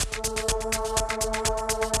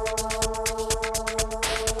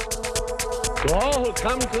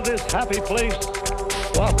come to this happy place,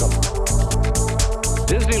 welcome.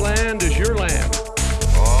 Disneyland is your land.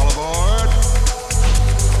 All aboard.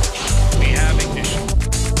 We have ignition.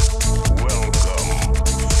 Welcome,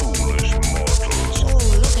 foolish mortals. Oh,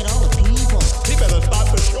 look at all the people. He better start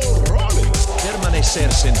the show rolling. Permanecer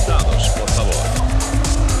sentados, por favor.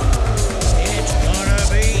 It's gonna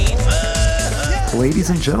be fun. Ladies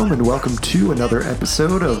and gentlemen, welcome to another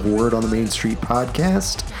episode of Word on the Main Street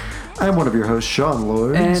podcast. I'm one of your hosts, Sean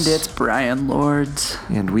Lords. And it's Brian Lords.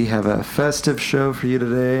 And we have a festive show for you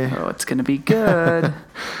today. Oh, it's going to be good.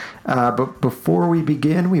 But before we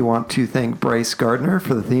begin, we want to thank Bryce Gardner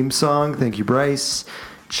for the theme song. Thank you, Bryce.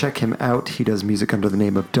 Check him out. He does music under the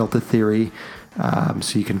name of Delta Theory.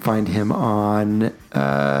 So you can find him on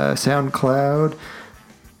SoundCloud.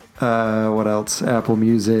 What else? Apple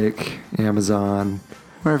Music, Amazon.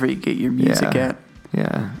 Wherever you get your music at.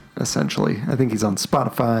 Yeah, essentially. I think he's on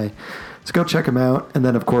Spotify. So go check him out. And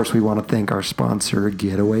then, of course, we want to thank our sponsor,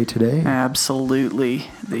 Getaway Today. Absolutely.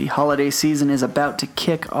 The holiday season is about to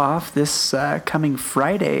kick off this coming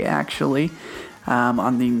Friday, actually,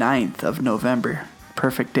 on the 9th of November.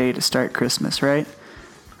 Perfect day to start Christmas, right?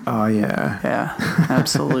 Oh, yeah. Yeah,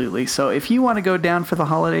 absolutely. So if you want to go down for the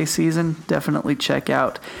holiday season, definitely check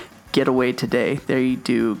out Getaway Today. They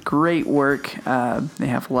do great work. They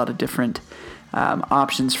have a lot of different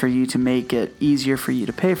options for you to make it easier for you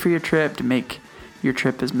to pay for your trip, to make your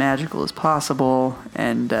trip as magical as possible,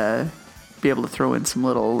 and be able to throw in some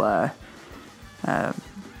little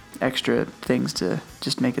extra things to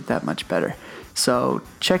just make it that much better. So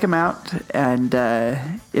check them out, and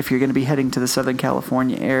if you're going to be heading to the Southern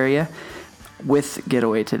California area with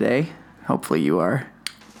Getaway Today, hopefully you are.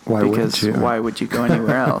 Why because wouldn't you? Why would you go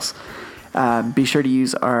anywhere else? Be sure to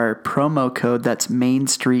use our promo code. That's Main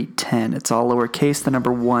Street 10. It's all lowercase, the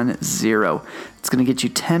number 10. It's going to get you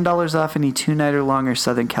 $10 off any 2-night or longer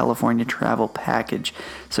Southern California travel package.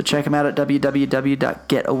 So check them out at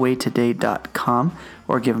www.getawaytoday.com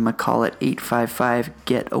or give them a call at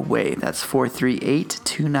 855-GET-AWAY. That's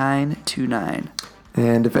 438-2929.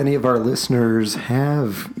 And if any of our listeners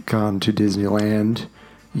have gone to Disneyland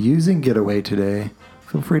using Getaway Today,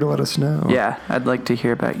 feel free to let us know. Yeah, I'd like to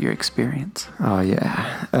hear about your experience. Oh,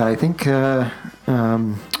 yeah. I think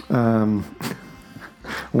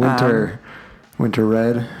Winter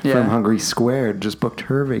Red from Hungry Squared just booked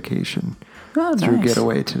her vacation through nice.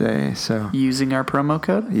 Getaway Today. So Using our promo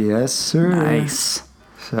code? yes, sir. Nice.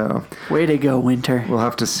 So Way to go, Winter. we'll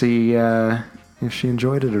have to see if she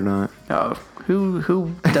enjoyed it or not. Oh,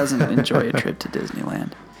 who doesn't enjoy a trip to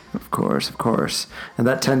Disneyland? Of course. And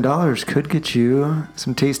that $10 could get you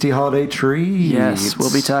some tasty holiday treats. Yes,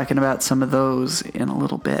 we'll be talking about some of those in a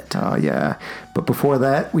little bit. Oh, yeah. But before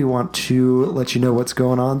that, we want to let you know what's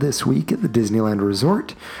going on this week at the Disneyland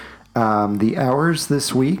Resort. The hours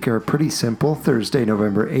this week are pretty simple. Thursday,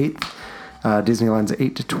 November 8th, Disneyland's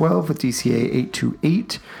 8 to 12 with DCA 8 to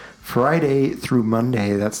 8. Friday through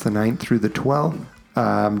Monday, that's the 9th through the 12th.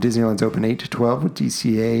 Disneyland's open 8 to 12 with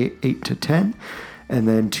DCA 8 to 10. And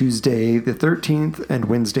then Tuesday the 13th and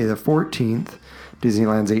Wednesday the 14th,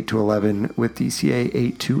 Disneyland's 8 to 11 with DCA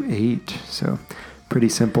 8 to 8. So pretty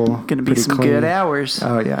simple. Going to be some clean. good hours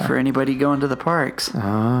Oh, yeah. for anybody going to the parks.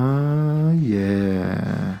 Yeah.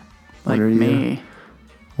 Like When are you? me.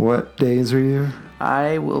 What days are you?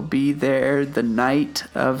 I will be there the night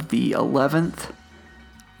of the 11th,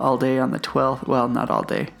 all day on the 12th. Well, not all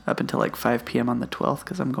day, up until like 5 p.m. on the 12th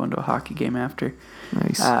because I'm going to a hockey game after.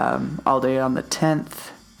 Nice. All day on the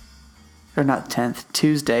 10th, or not 10th,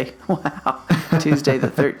 Tuesday. Wow. Tuesday the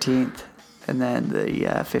 13th, and then the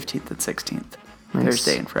 15th and 16th, Nice.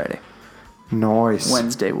 Thursday and Friday. Nice.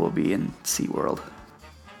 Wednesday will be in SeaWorld.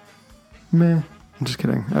 Meh. I'm just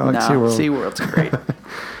kidding. I like No, SeaWorld. SeaWorld's great.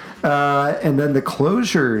 And then the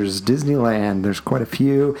closures, Disneyland, there's quite a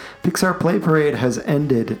few. Pixar Play Parade has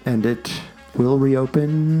ended, and it will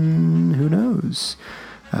reopen, who knows?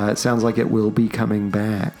 It sounds like it will be coming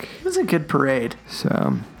back. It was a good parade. So,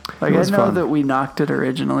 Like, it I was know fun. that we knocked it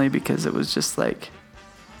originally because it was just like,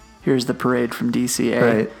 here's the parade from DCA.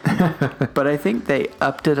 Right. But I think they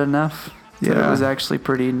upped it enough that Yeah. it was actually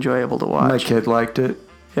pretty enjoyable to watch. My kid liked it.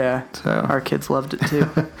 Yeah, So. our kids loved it too.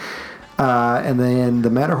 And then the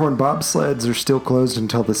Matterhorn bobsleds are still closed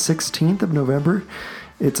until the 16th of November.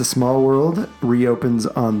 It's a Small World reopens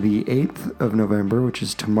on the 8th of November, which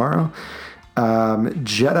is tomorrow.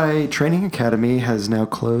 Jedi Training Academy has now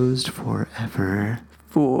closed forever.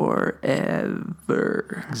 Forever.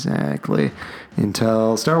 Exactly.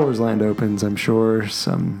 Until Star Wars Land opens, I'm sure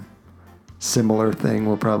some similar thing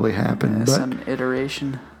will probably happen. But Some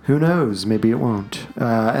iteration. Who knows? Maybe it won't.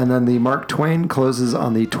 And then the Mark Twain closes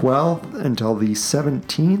on the 12th until the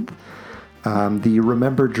 17th. The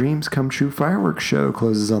Remember Dreams Come True fireworks show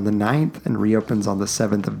closes on the 9th and reopens on the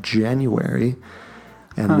 7th of January.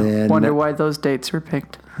 And then Wonder why those dates were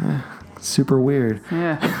picked. super weird.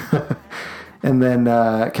 Yeah. And then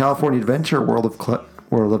California Adventure World of Color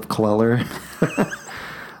World of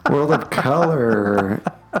Color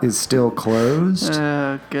is still closed.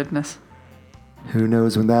 Oh, goodness. Who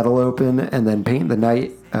knows when that'll open? And then Paint the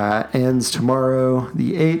Night ends tomorrow,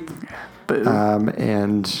 the 8th. Boo.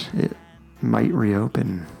 And it might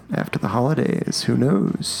reopen after the holidays. Who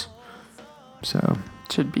knows? So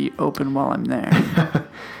Should be open while I'm there. it'd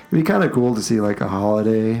be kind of cool to see like a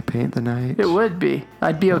holiday Paint the Night. It would be.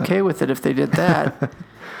 I'd be okay with it if they did that.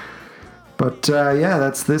 But yeah,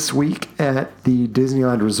 that's this week at the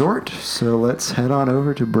Disneyland Resort. So let's head on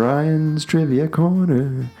over to Brian's Trivia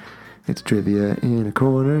Corner. It's Trivia in a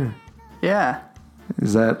Corner. Yeah.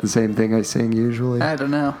 Is that the same thing I sing usually? I don't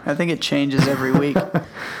know. I think it changes every week. All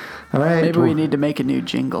right. Maybe we need to make a new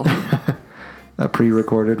jingle. a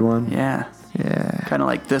pre-recorded one. Yeah. Yeah. Kind of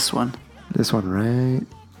like this one. This one, right?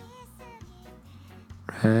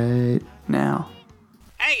 Right. Now.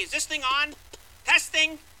 Hey, is this thing on?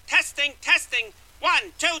 Testing, testing, testing. 1,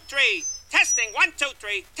 2, 3. Testing, 1, 2,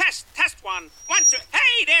 3. Test, 1, 1, 2.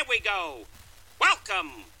 Hey, there we go.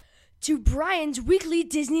 Welcome to Brian's weekly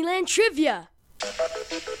Disneyland trivia.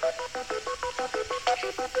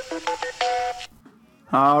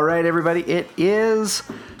 All right, everybody. It is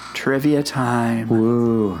trivia time.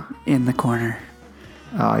 Woo. In the corner.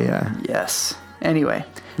 Oh, yeah. Yes. Anyway.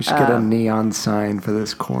 We should get a neon sign for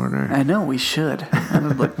this corner. I know, we should. That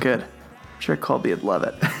would look good. I'm sure Colby would love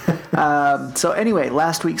it. So anyway,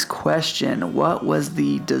 last week's question. What was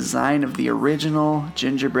the design of the original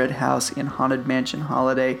gingerbread house in Haunted Mansion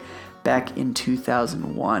Holiday back in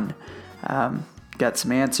 2001? Got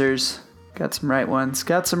some answers. Got some right ones.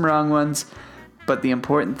 Got some wrong ones. But the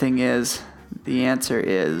important thing is, the answer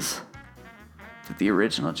is that the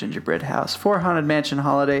original gingerbread house for Haunted Mansion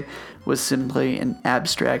Holiday was simply an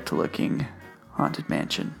abstract-looking haunted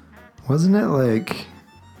mansion. Wasn't it like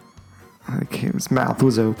his mouth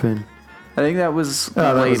was open? I think that was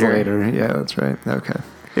Oh, that was later. later. Yeah, that's right. Okay.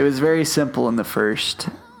 It was very simple in the first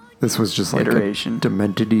This was just like iteration. a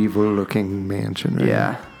demented evil-looking mansion, right?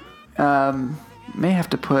 Yeah. May have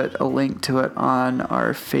to put a link to it on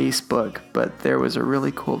our Facebook, but there was a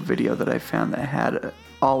really cool video that I found that had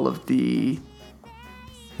all of the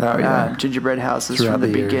Oh, yeah. gingerbread houses Throughout from the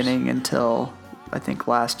the years. beginning until I think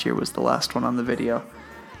last year was the last one on the video.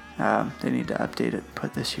 They need to update it,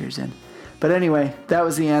 put this year's in. But anyway, that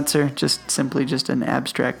was the answer. Just an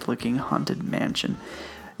abstract-looking haunted mansion.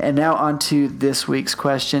 And now on to this week's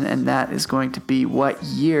question, and that is going to be, what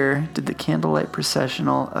year did the Candlelight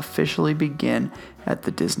Processional officially begin at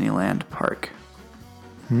the Disneyland park?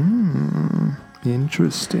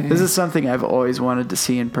 Interesting. This is something I've always wanted to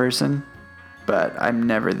see in person, but I'm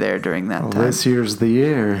never there during that Well, time. this year's the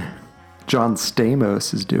year. John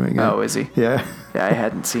Stamos is doing it. Oh, is he? Yeah. Yeah, I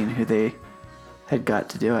hadn't seen who they had got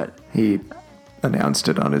to do it. He announced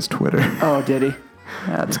it on his Twitter. Oh, did he?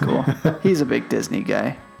 That's cool. He's a big Disney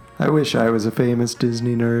guy. I wish I was a famous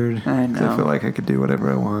Disney nerd. I 'cause know. I feel like I could do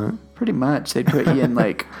whatever I want. Pretty much. They'd put you in,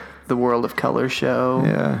 like, the World of Color show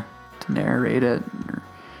Yeah. to narrate it, or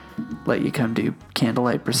let you come do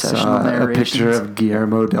candlelight processional Saw a narrations. picture of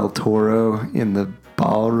Guillermo del Toro in the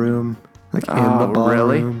ballroom. Like in the Oh, ballroom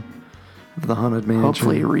really? of the Haunted Mansion.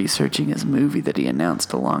 Hopefully researching his movie that he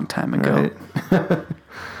announced a long time ago. Right.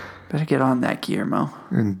 Better get on that, Guillermo.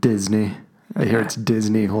 And Disney. I hear Yeah. it's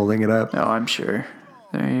Disney holding it up. Oh, I'm sure.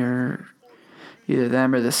 They're either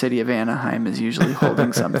them or the city of Anaheim is usually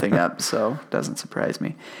holding something up, so it doesn't surprise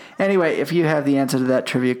me. Anyway, if you have the answer to that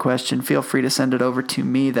trivia question, feel free to send it over to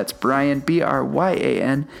me. That's Brian,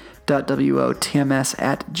 BRYAN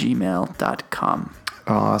 .WOTMS@gmail.com.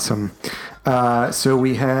 Awesome. So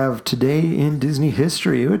we have today in Disney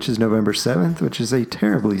history, which is November 7th, which is a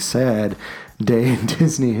terribly sad day in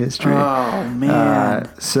Disney history. Oh, man.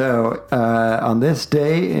 On this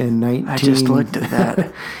day in I just looked at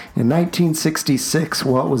that. In 1966,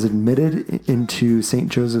 Walt was admitted into St.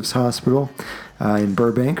 Joseph's Hospital in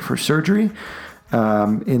Burbank for surgery.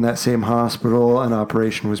 In that same hospital, an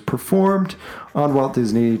operation was performed on Walt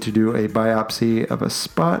Disney to do a biopsy of a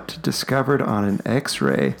spot discovered on an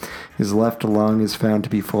X-ray. His left lung is found to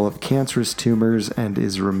be full of cancerous tumors and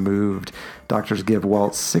is removed. Doctors give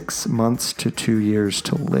Walt 6 months to 2 years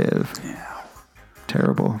to live. Yeah,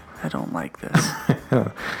 Terrible. I don't like this.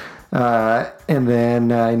 And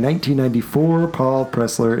then in 1994, Paul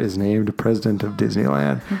Pressler is named president of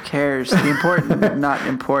Disneyland. Who cares? The important, not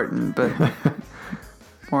important, but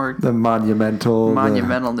more The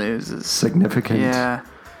monumental news is significant. Yeah.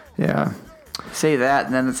 Yeah. Say that,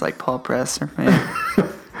 and then it's like Paul Pressler. Man.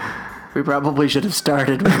 We probably should have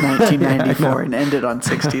started with 1994 and ended on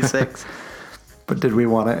 66. But did we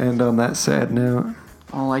want to end on that sad note?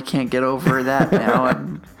 Oh, I can't get over that now. I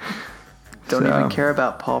don't So- even care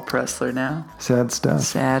about Paul Pressler now. Sad stuff.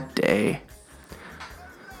 Sad day.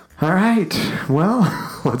 All right. Well,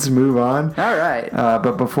 let's move on. All right.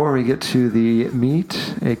 But before we get to the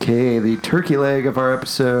meat, aka the turkey leg of our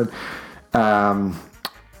episode,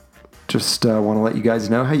 just want to let you guys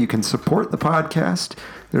know how you can support the podcast.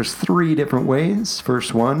 There's 3 different ways.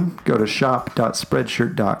 First one, go to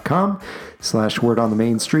shop.spreadshirt.com/word on the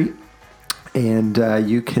main street. And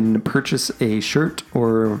you can purchase a shirt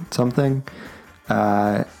or something.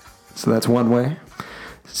 So that's one way.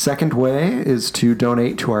 Second way is to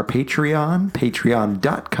donate to our Patreon,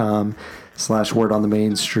 patreon.com/word on the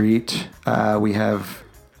main street. We have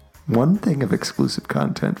one thing of exclusive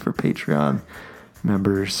content for Patreon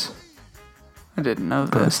members I didn't know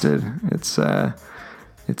this. posted.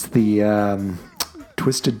 It's the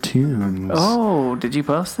Twisted Tunes. Oh, did you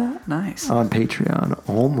post that? Nice. On Patreon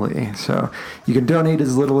only. So you can donate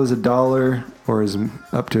as little as $1 or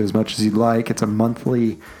up to as much as you'd like. It's a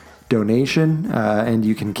monthly donation, and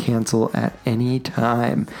you can cancel at any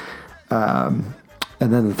time. And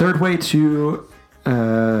then the third way to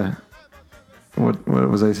what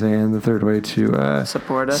was I saying? The third way to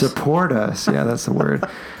Support us. Support us. Yeah, that's the word.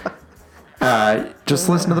 Just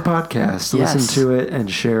listen to the podcast. Yes. Listen to it and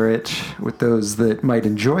share it with those that might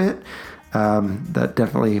enjoy it. That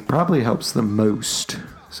definitely probably helps the most.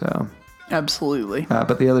 So, Absolutely.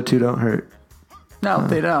 but the other 2 don't hurt. No,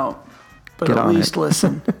 they don't. But get at on least it.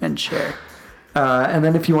 listen and share. And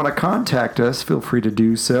then if you want to contact us, feel free to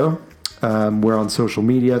do so. We're on social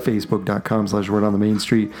media, facebook.com/word on the main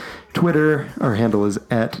street. Twitter, our handle is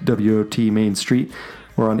at WOT Main Street.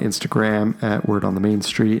 We're on Instagram at Word on the Main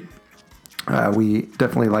Street. We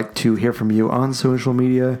definitely like to hear from you on social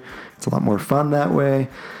media. It's a lot more fun that way.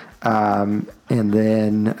 And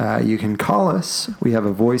then you can call us. We have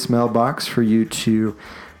a voicemail box for you to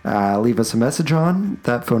leave us a message on.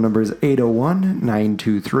 That phone number is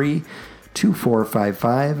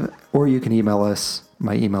 801-923-2455. Or you can email us.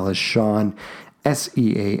 My email is Sean,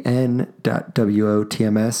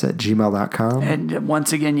 SEAN.WOTMS@gmail.com. And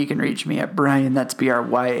once again, you can reach me at Brian, that's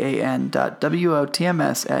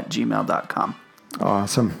BRYAN.WOTMS@gmail.com.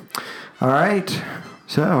 Awesome. All right.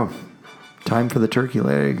 So, time for the turkey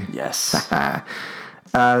leg. Yes.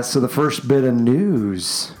 So the first bit of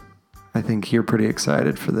news, I think you're pretty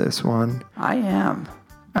excited for this one. I am.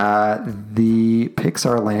 The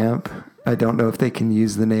Pixar lamp, I don't know if they can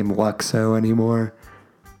use the name Luxo anymore.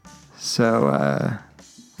 So,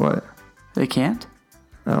 what? They can't?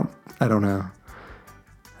 Oh, I don't know.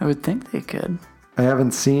 I would think they could. I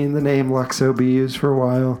haven't seen the name Luxo be used for a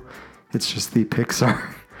while. It's just the Pixar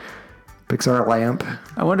lamp.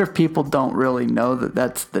 I wonder if people don't really know that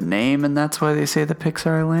that's the name and that's why they say the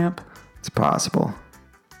Pixar lamp. It's possible.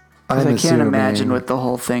 'Cause I'm I can't imagine assuming- with the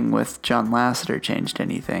whole thing with John Lasseter changed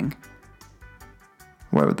anything.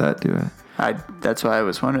 Why would that do it? That's why I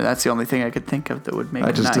was wondering. That's the only thing I could think of that would make I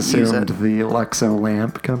it just not use assumed it. the Luxo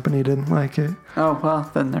lamp company didn't like it. Oh, well,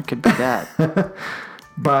 then there could be that.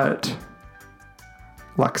 But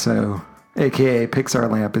Luxo, aka Pixar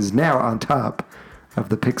lamp, is now on top of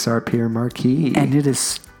the Pixar Pier marquee. And it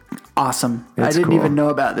is awesome. I It's didn't cool. even know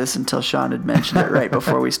about this until Sean had mentioned it right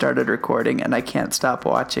before we started recording, and I can't stop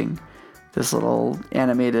watching this little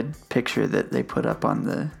animated picture that they put up on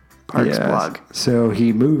the Parks blog. So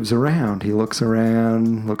he moves around. He looks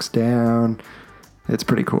around, looks down. It's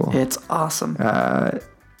pretty cool. It's awesome. I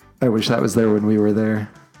wish that was there when we were there.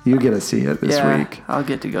 You get to see it this week I'll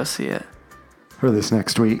get to go see it. or this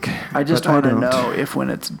next week. I just But want to don't. know if when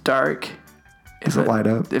it's dark, Is it light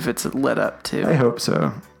up? If it's lit up too. I hope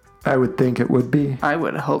so. I would think it would be. I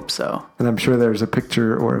would hope so. And I'm sure there's a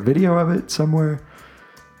picture or a video of it somewhere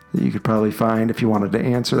that you could probably find if you wanted to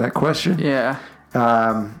answer that question. Yeah.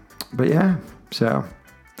 But yeah, so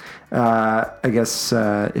I guess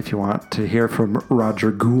if you want to hear from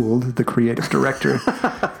Roger Gould, the creative director,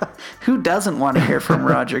 Who doesn't want to hear from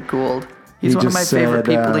Roger Gould? He's He one of my just favorite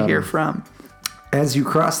said, people to hear from. as you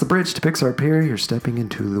cross the bridge to Pixar Pier, you're stepping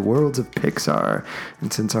into the worlds of Pixar.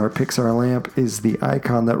 And since our Pixar lamp is the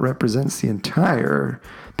icon that represents the entire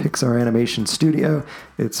Pixar animation studio,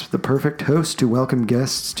 it's the perfect host to welcome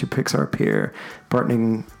guests to Pixar Pier,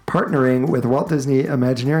 partnering with Walt Disney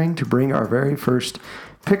Imagineering to bring our very first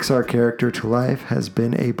Pixar character to life has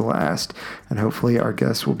been a blast, and hopefully our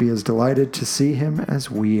guests will be as delighted to see him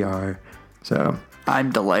as we are. So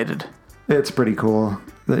I'm delighted. it's pretty cool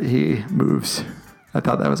that he moves. I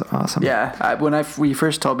thought that was awesome. Yeah, when you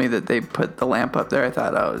first told me that they put the lamp up there, I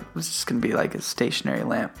thought, oh, it was just going to be like a stationary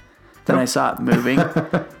lamp. Then I saw it moving,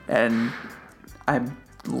 and I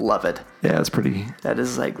love it. Yeah, it's pretty That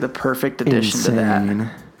is like the perfect addition to insane.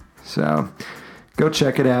 that. So go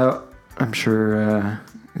check it out. I'm sure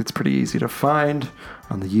it's pretty easy to find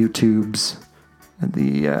on the YouTubes and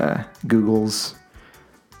the Googles,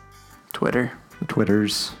 Twitter, the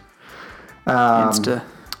Twitters, Insta.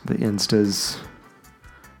 the Instas.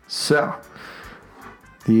 So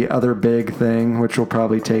the other big thing, which will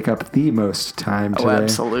probably take up the most time today. Oh,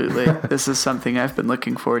 absolutely. This is something I've been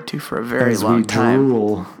looking forward to for a very as long we time.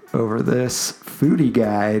 drool over this foodie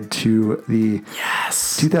guide to the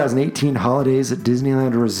 2018 holidays at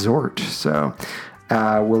Disneyland Resort. So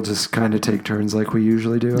we'll just kind of take turns like we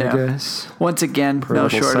usually do, Yeah. I guess. Once again, Per no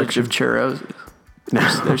little shortage section. of churros.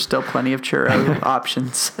 There's still plenty of churro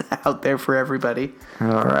options out there for everybody.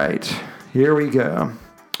 All right, here we go.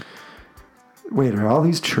 Wait, are all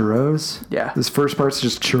these churros? Yeah. This first part's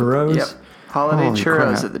just churros? Yep. Holiday Holy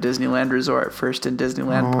churros crap. at the Disneyland Resort. First in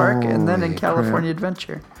Disneyland Park and then in Holy California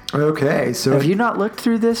Adventure. Okay, so... Have you not looked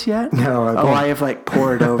through this yet? No, I Oh, haven't. I have like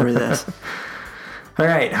poured over this. All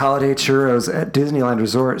right, holiday churros at Disneyland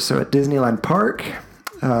Resort. So at Disneyland Park,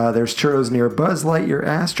 there's churros near Buzz Lightyear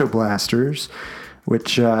Astro Blasters,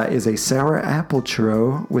 which is a sour apple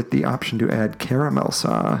churro with the option to add caramel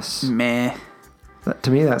sauce. Meh.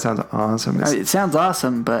 To me, that sounds awesome. It sounds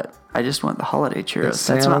awesome, but I just want the holiday churros.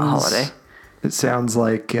 That's not holiday. It sounds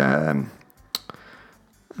like one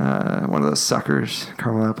of those suckers,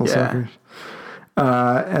 caramel apple Yeah. suckers.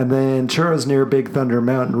 And then churros near Big Thunder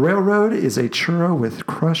Mountain Railroad is a churro with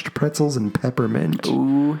crushed pretzels and peppermint.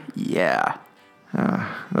 Ooh, yeah. That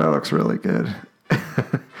looks really good.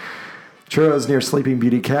 Churros near Sleeping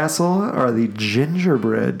Beauty Castle are the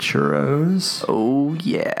gingerbread churros. Oh,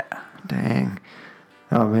 yeah. Dang.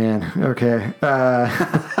 Oh, man. Okay.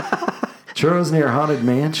 Churros near Haunted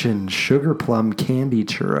Mansion, sugar plum candy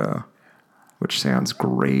churro, which sounds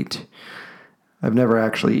great. I've never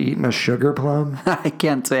actually eaten a sugar plum, I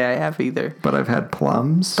can't say I have either, but I've had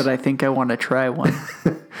plums. but I think I want to try one.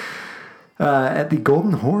 At the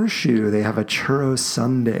Golden Horseshoe, they have a churro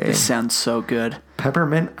sundae, This sounds so good.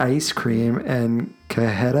 peppermint ice cream, and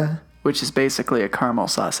cajeta, Which is basically a caramel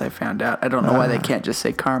sauce, I found out. I don't know why they can't just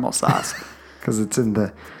say caramel sauce. because it's in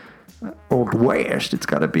the Old West. It's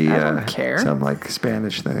got to be I don't care. some like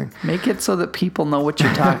Spanish thing. Make it so that people know what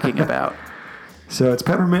you're talking about. So it's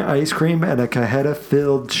peppermint ice cream and a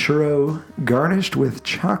cajeta-filled churro garnished with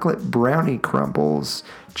chocolate brownie crumbles,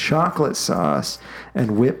 chocolate sauce,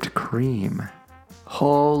 and whipped cream.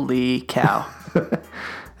 Holy cow. If looks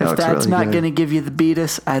that's really not good. going to give you the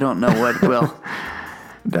beatus, I don't know what will.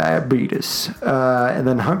 Diabetes. And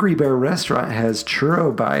then Hungry Bear Restaurant has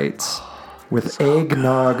churro bites with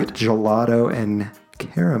eggnog, gelato, and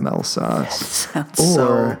caramel sauce. Sounds Or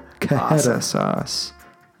so cajeta awesome. sauce.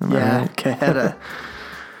 Am I Yeah, right? cajeta.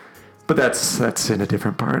 But that's in a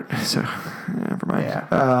different part, so never mind.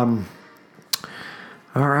 Yeah.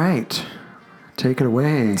 All right. Take it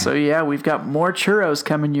away. So yeah, we've got more churros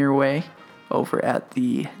coming your way over at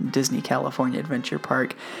the Disney California Adventure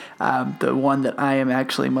Park. The one that I am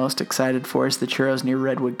actually most excited for is the churros near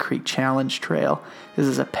Redwood Creek Challenge Trail. This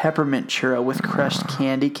is a peppermint churro with crushed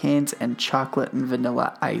candy canes and chocolate and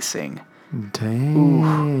vanilla icing.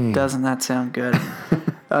 Dang. Doesn't that sound good?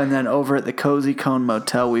 And then over at the Cozy Cone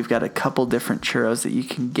Motel, we've got a couple different churros that you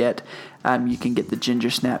can get. You can get the ginger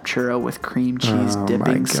snap churro with cream cheese Oh,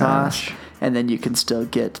 dipping my sauce. gosh. And then you can still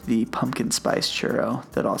get the pumpkin spice churro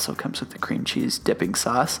that also comes with the cream cheese dipping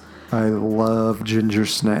sauce. I love ginger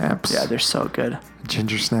snaps. Yeah, they're so good.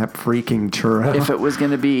 Ginger snap freaking churro. If it was going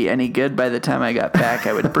to be any good by the time I got back,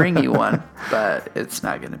 I would bring you one. But it's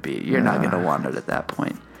not going to be. You're not going to want it at that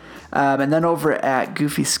point. And then over at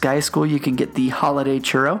Goofy Sky School, you can get the holiday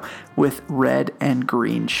churro with red and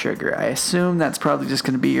green sugar. I assume that's probably just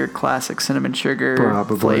going to be your classic cinnamon sugar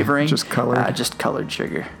Probably. flavoring. Just colored. Just colored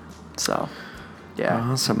sugar. So, yeah.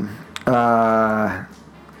 Awesome. All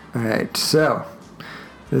right, so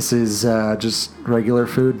this is just regular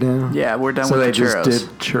food now? Yeah, we're done so with they the churros. just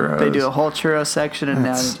did churros. They do a whole churro section and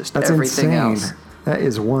now just that's everything insane. else. That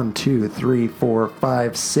is 1, 2, 3, 4,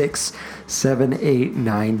 5, 6, 7, 8,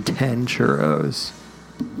 9, 10 churros.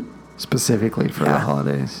 Specifically for the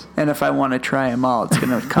holidays. And if I want to try them all, it's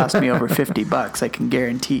going to cost me over $50. I can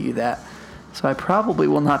guarantee you that. So I probably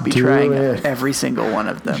will not be Do trying it. every single one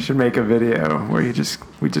of them. You should make a video where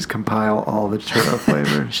we just compile all the churro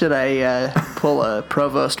flavors. Should I pull a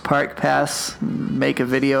Provost Park pass and make a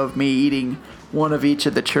video of me eating one of each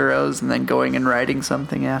of the churros and then going and writing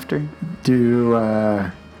something after? Do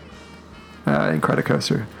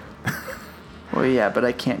Incredicoaster. Well, yeah, but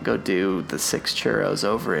I can't go do the 6 churros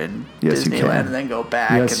over in Yes, you Disneyland can. and then go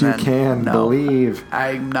back. Yes, and you then, can. No, Believe.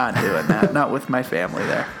 I'm not doing that. Not with my family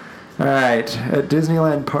there. All right, at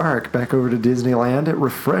Disneyland Park, back over to Disneyland at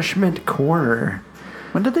Refreshment Corner.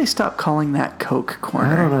 When did they stop calling that Coke Corner?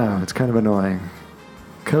 I don't know. It's kind of annoying.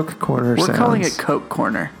 Coke Corner We're sounds... calling it Coke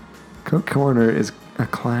Corner. Coke Corner is a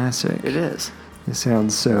classic. It is. It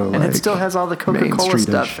sounds so And it still has all the Main Coca-Cola Street-ish.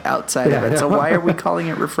 stuff outside Yeah, of it. So I know. why are we calling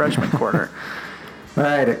it Refreshment Corner? All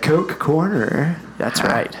right, at Coke Corner. That's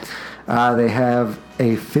right. They have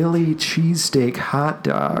a Philly cheesesteak hot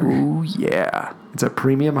dog. Ooh, yeah. It's a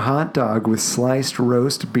premium hot dog with sliced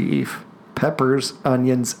roast beef, peppers,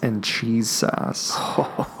 onions, and cheese sauce.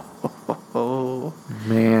 Oh,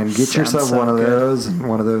 Man, get Sounds yourself so one of good. those and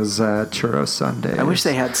one of those churro sundaes. I wish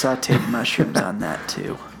they had sauteed mushrooms on that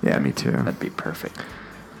too. Yeah, me too. That'd be perfect.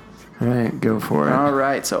 All right, go for it. All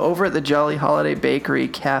right, so over at the Jolly Holiday Bakery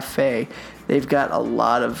Cafe, they've got a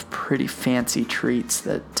lot of pretty fancy treats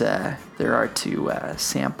that there are to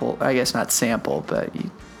sample. I guess not sample, but you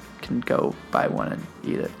can go buy one and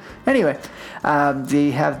eat it. Anyway,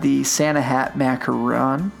 they have the Santa Hat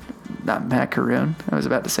macaron. Not macaroon. I was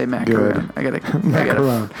about to say macaroon. Good. I gotta.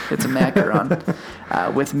 Macaron. It's a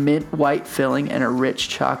macaron with mint white filling and a rich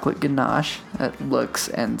chocolate ganache that looks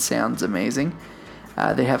and sounds amazing.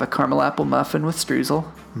 They have a caramel apple muffin with streusel.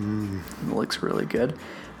 It looks really good.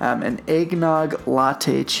 An eggnog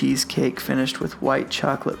latte cheesecake finished with white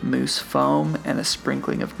chocolate mousse foam and a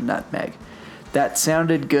sprinkling of nutmeg. That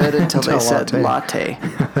sounded good until they said latte.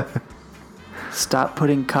 Stop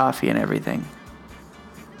putting coffee in everything.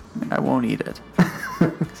 I won't eat it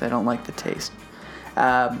because I don't like the taste.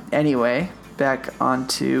 Anyway, back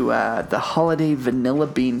onto the holiday vanilla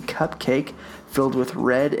bean cupcake filled with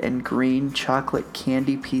red and green chocolate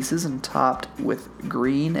candy pieces and topped with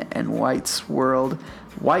green and white swirled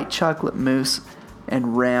white chocolate mousse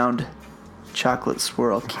and round chocolate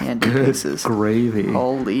swirl candy Good pieces. gravy.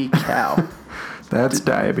 Holy cow. That's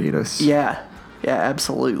diabetes. Yeah,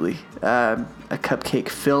 absolutely. A cupcake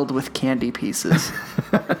filled with candy pieces.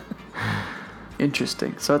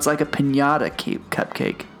 Interesting. So it's like a piñata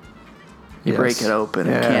cupcake. You Yes. break it open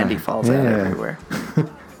and Yeah. candy falls out Yeah. everywhere.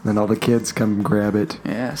 Then all the kids come grab it.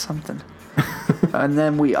 Yeah, something. And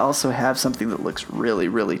then we also have something that looks really,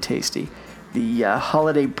 really tasty. The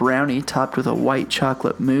holiday brownie topped with a white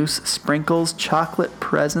chocolate mousse, sprinkles, chocolate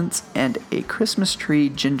presents, and a Christmas tree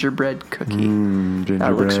gingerbread cookie.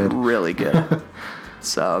 That looks Gingerbread. really good.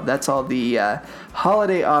 So that's all the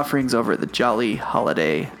holiday offerings over at the Jolly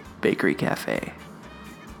Holiday Bakery Cafe.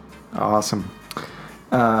 Awesome.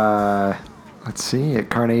 Let's see. At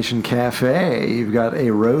Carnation Cafe, you've got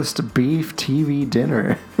a roast beef TV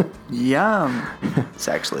dinner. Yum. This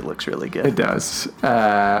actually looks really It good. does.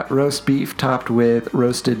 Roast beef topped with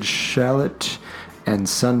roasted shallot and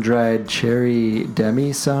sun-dried cherry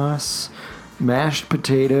demi sauce, mashed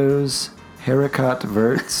potatoes, haricot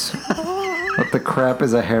verts. What the crap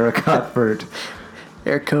is a haricot vert?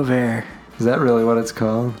 Haricot vert. Is that really what it's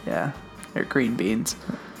called? Yeah. They're green beans.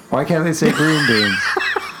 Why can't they say green beans?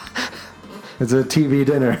 It's a TV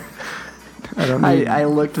dinner. I don't need I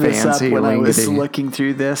looked this up fancy when I was lingity. looking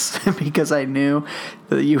through this because I knew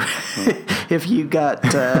that you, if you got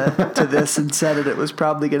to this and said it, it was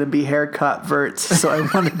probably going to be haircut verts. So I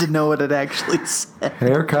wanted to know what it actually said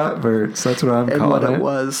Haircut verts. That's what I'm and calling what it. it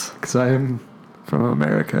was. Because I'm from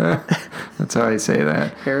America. That's how I say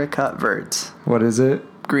that. Haircut verts. What is it?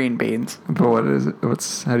 Green beans. But what is it?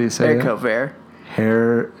 How do you say Haricot it? vert.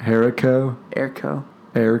 Harico? Airco.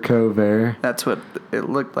 Airco ver. That's what it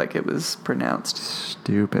looked like it was pronounced.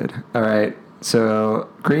 Stupid. All right. So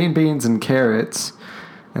green beans and carrots,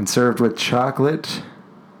 and served with chocolate,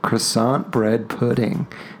 croissant bread pudding,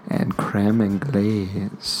 and creme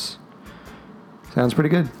anglaise. Sounds pretty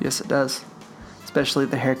good. Yes, it does. Especially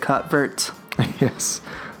the haircut verts. Yes.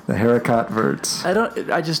 The haricot verts.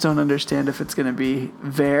 I just don't understand if it's going to be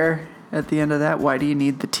ver at the end of that. Why do you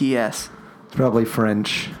need the TS? It's probably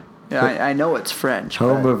French. Yeah, I know it's French.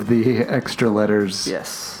 Home but of the extra letters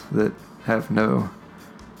yes, that have no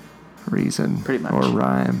reason Pretty much. or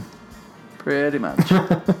rhyme. pretty much.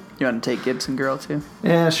 You want to take Gibson Girl too?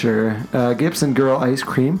 Yeah, sure. Gibson Girl Ice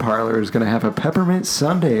Cream Parlor is going to have a peppermint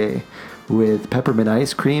sundae with peppermint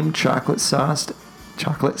ice cream, chocolate sauce.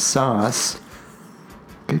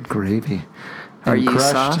 Good gravy. Are and you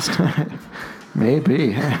crushed,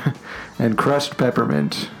 Maybe. And crushed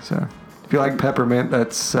peppermint. So if you like peppermint,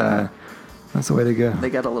 that's the way to go. They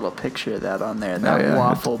got a little picture of that on there. That yeah.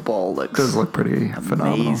 waffle bowl looks Does look pretty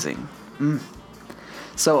phenomenal. amazing.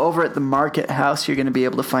 So over at the Market House, you're going to be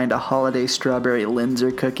able to find a holiday strawberry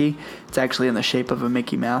Linzer cookie. It's actually in the shape of a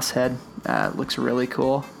Mickey Mouse head. It looks really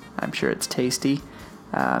cool. I'm sure it's tasty.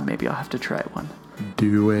 Maybe I'll have to try one.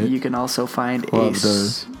 Do it. You can also find Love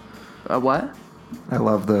those. A what? I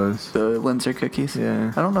love those. The Linzer cookies?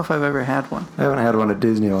 Yeah. I don't know if I've ever had one. I haven't had one at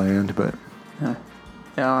Disneyland, but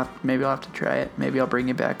Yeah, maybe I'll have to try it. Maybe I'll bring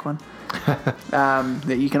you back one.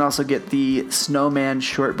 You can also get the Snowman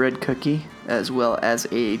shortbread cookie as well as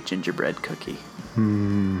a gingerbread cookie.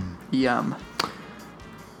 Yum.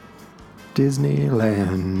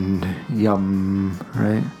 Disneyland. Yum.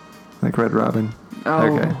 Right? Like Red Robin. Oh,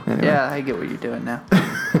 Okay, anyway. yeah, I get what you're doing now.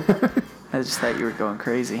 I just thought you were going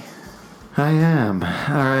crazy. I am. All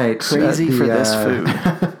right. Crazy at for this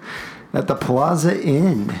food. At the Plaza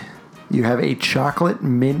Inn, you have a chocolate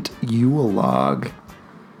mint Yule log,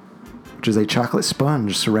 which is a chocolate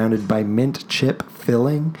sponge surrounded by mint chip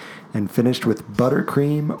filling and finished with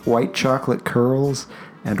buttercream, white chocolate curls,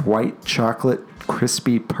 and white chocolate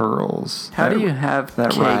crispy pearls. How do you have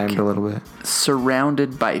that cake rhymed a little bit?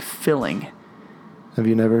 surrounded by filling? Have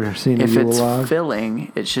you never seen a If Yule it's log?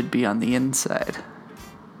 filling, it should be on the inside.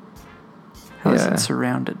 How is Yeah. it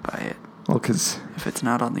surrounded by it Well, because if it's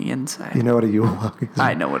not on the inside? you know what a Yule log is.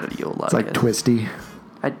 I know what a Yule log It's like is. twisty,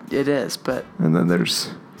 It is, but and then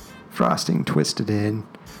there's frosting twisted in.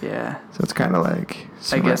 yeah. So it's kind of like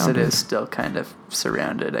I guess it surrounded. is still kind of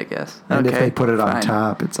surrounded, I guess. And okay, if they put it on fine.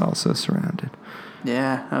 top, it's also surrounded.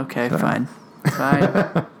 Yeah, okay, fine.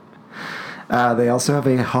 Fine. They also have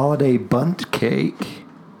a holiday bunt cake.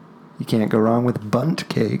 You can't go wrong with bunt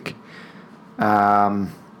cake.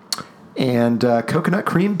 And coconut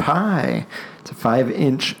cream pie. It's a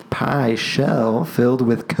 5-inch pie shell filled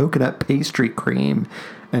with coconut pastry cream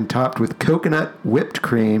and topped with coconut whipped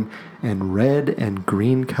cream and red and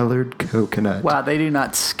green colored coconut. Wow, they do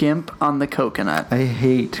not skimp on the coconut. I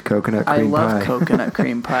hate coconut I cream love pie. coconut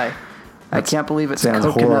cream pie. I can't believe it's sounds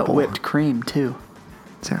coconut horrible. whipped cream, too.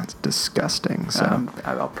 Sounds disgusting. So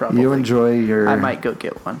I'll probably. you enjoy your... I might go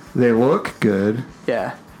get one. They look good,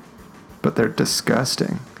 Yeah. but they're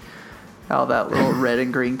disgusting. All that little red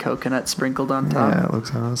and green coconut sprinkled on top. Yeah, it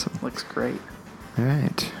looks awesome. Looks great. All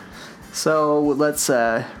right. So let's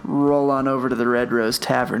roll on over to the Red Rose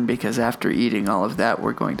Tavern because after eating all of that,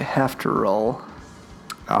 we're going to have to roll.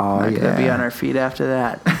 Oh, Not yeah. going to be on our feet after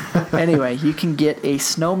that. Anyway, you can get a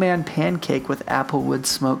snowman pancake with applewood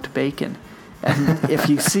smoked bacon. And if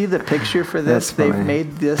you see the picture for this, That's they've funny.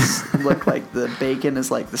 made this look like the bacon is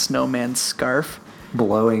like the snowman's scarf.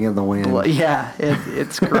 Blowing in the wind. Well, yeah,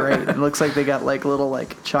 it's great. It looks like they got like little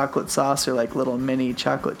like chocolate sauce or like little mini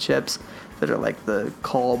chocolate chips that are like the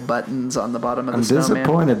call buttons on the bottom of the I'm snowman.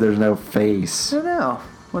 disappointed there's no face. I don't know.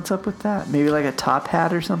 What's up with that? Maybe like a top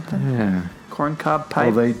hat or something? Yeah. Corncob Well,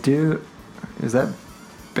 pipe? they do... Is that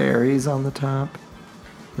berries on the top?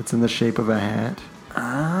 That's in the shape of a hat?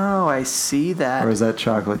 Oh, I see that. Or is that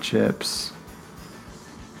chocolate chips?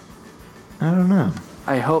 I don't know.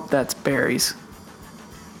 I hope that's berries.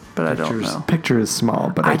 But I don't know. Picture is small,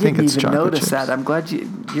 but I, think didn't it's even chocolate notice chips. that. I'm glad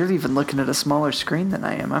you're even looking at a smaller screen than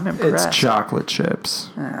I am. I'm impressed. It's chocolate chips.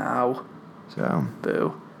 Ow. So...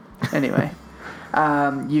 Boo. Anyway,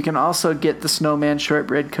 you can also get the Snowman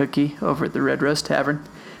shortbread cookie over at the Red Rose Tavern.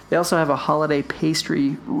 They also have a holiday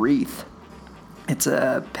pastry wreath. It's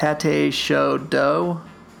a pate chaud dough.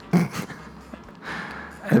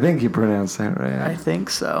 I think you pronounced that right. I think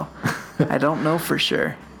so. I don't know for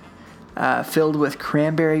sure. Filled with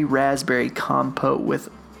cranberry raspberry compote with...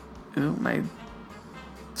 Ooh, my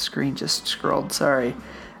screen just scrolled. Sorry.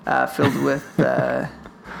 Filled with cranberry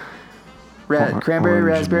orange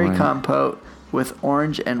raspberry and white. compote with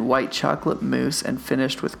orange and white chocolate mousse and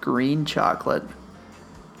finished with green chocolate,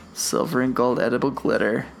 silver and gold edible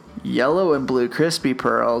glitter, yellow and blue crispy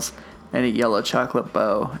pearls, and a yellow chocolate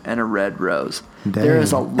bow and a red rose. There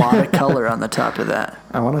is a Dang. lot of color on the top of that.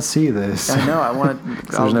 I want to see this. I know. I want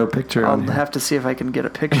to. There's no picture I'll on here. have to see if I can get a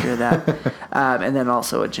picture of that, and then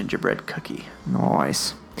also a gingerbread cookie.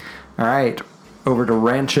 Nice. All right. Over to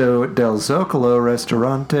Rancho del Zocalo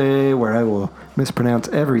Restaurante, where I will mispronounce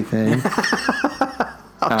everything.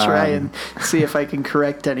 I'll try and see if I can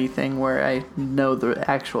correct anything where I know the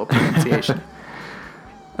actual pronunciation.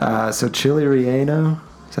 So chili relleno,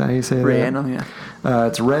 is that how you say that? Relleno, yeah.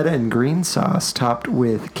 It's red and green sauce topped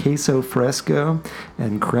with queso fresco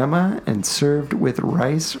and crema and served with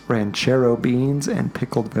rice, ranchero beans, and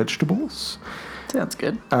pickled vegetables. Sounds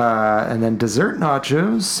good. And then dessert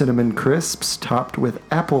nachos, cinnamon crisps topped with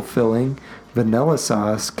apple filling, vanilla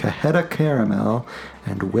sauce, cajeta caramel,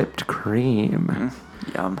 and whipped cream.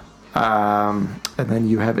 Yum. And then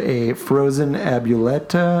you have a frozen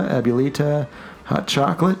abulita hot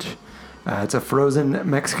chocolate. It's a frozen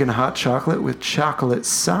Mexican hot chocolate with chocolate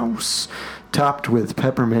sauce, topped with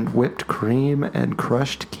peppermint whipped cream and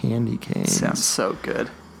crushed candy canes. Sounds so good.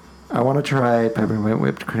 I want to try peppermint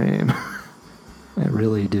whipped cream. I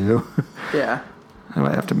really do. Yeah. I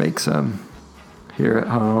might have to make some here at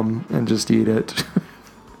home and just eat it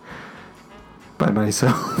by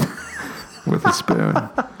myself with a spoon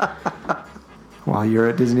while you're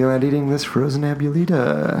at Disneyland eating this frozen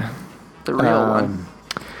abulita. The real one.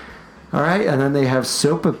 All right, and then they have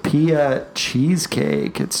sopapilla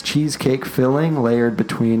cheesecake. It's cheesecake filling layered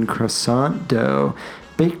between croissant dough,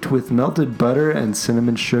 baked with melted butter and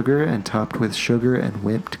cinnamon sugar, and topped with sugar and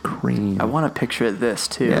whipped cream. I want a picture of this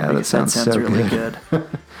too. Yeah, that because sounds so really good.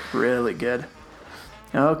 Really good.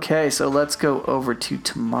 Okay, so let's go over to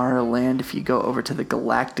Tomorrowland. If you go over to the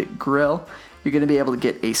Galactic Grill, you're going to be able to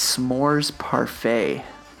get a s'mores parfait.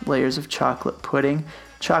 Layers of chocolate pudding,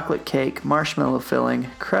 chocolate cake, marshmallow filling,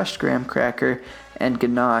 crushed graham cracker, and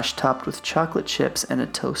ganache topped with chocolate chips and a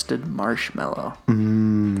toasted marshmallow.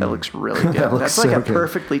 That looks really good. That looks That's like so a good.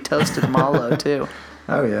 perfectly toasted mallow too.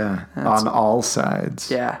 Oh yeah, on all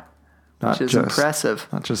sides. Yeah, Not which is just, impressive.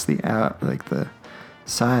 Not just the the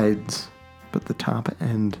sides, but the top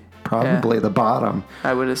and probably the bottom.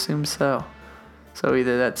 I would assume so. So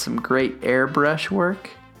either that's some great airbrush work,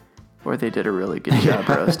 or they did a really good job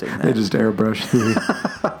roasting that. They just airbrush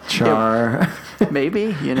the char.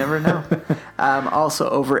 Maybe. You never know. Also,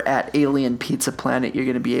 over at Alien Pizza Planet, you're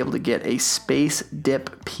going to be able to get a space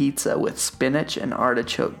dip pizza with spinach and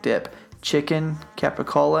artichoke dip, chicken,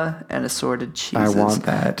 capicola, and assorted cheeses. I want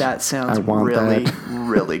that. That sounds I want really, that.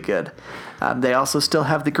 really good. They also still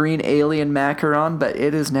have the Green Alien Macaron, but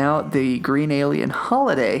it is now the Green Alien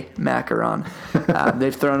Holiday Macaron.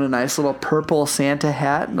 They've thrown a nice little purple Santa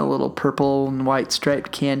hat and a little purple and white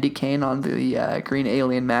striped candy cane on the Green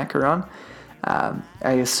Alien Macaron.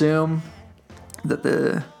 I assume that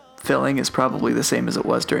the filling is probably the same as it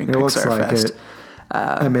was during It looks Pixar like Fest. it.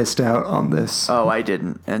 I missed out on this. Oh, I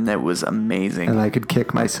didn't, and that was amazing. And I could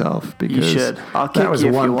kick myself because You should. I'll kick that was you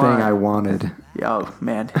if one you thing want. I wanted. Oh,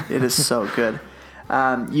 man, it is so good.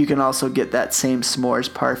 You can also get that same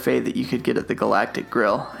s'mores parfait that you could get at the Galactic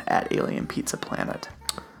Grill at Alien Pizza Planet.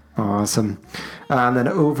 Awesome. And then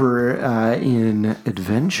over in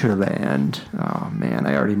Adventureland, oh man,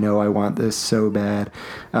 I already know I want this so bad.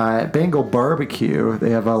 At Bengal Barbecue,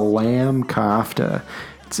 they have a lamb kofta.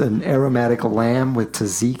 It's an aromatic lamb with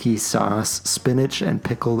tzatziki sauce, spinach, and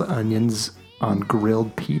pickled onions on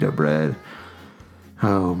grilled pita bread.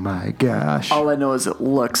 Oh my gosh. All I know is it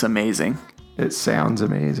looks amazing. It sounds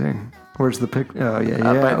amazing. Where's the pic? Oh, yeah, yeah.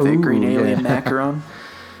 Up by the Ooh, Green Alien yeah. Macaron.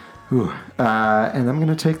 Ooh. And I'm going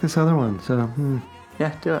to take this other one. So,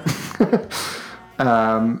 Yeah, do it.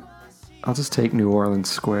 I'll just take New Orleans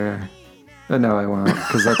Square. No, I won't,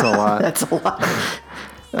 because that's a lot. That's a lot.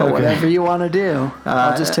 But whatever you want to do,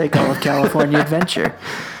 I'll just take all of California Adventure.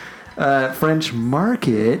 French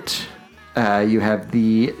Market, you have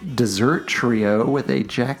the dessert trio with a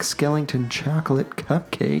Jack Skellington chocolate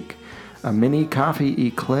cupcake, a mini coffee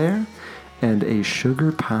eclair, and a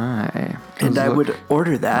sugar pie. And Those I look would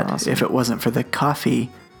order that awesome. if it wasn't for the coffee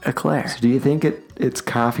eclair. So do you think it's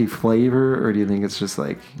coffee flavor, or do you think it's just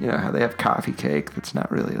like, you know, how they have coffee cake that's not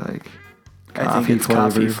really like coffee I think it's flavor?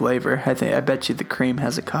 coffee flavor. I bet you the cream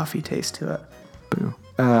has a coffee taste to it. Boo.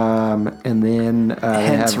 And then they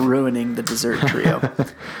Hence have, ruining the dessert trio.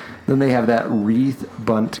 then they have that wreath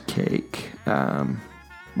bunt cake,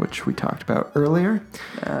 which we talked about earlier.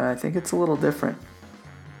 I think it's a little different.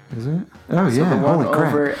 Is it? Oh, So yeah. the one Holy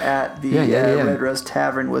crap. over at the Yeah. Red Rose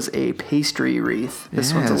Tavern was a pastry wreath.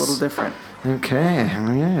 This one's a little Yes. different. Okay.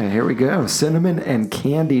 Yeah, here we go. Cinnamon and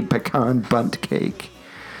candied pecan bunt cake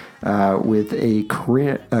with a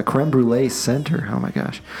creme brulee center. Oh, my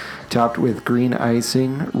gosh. Topped with green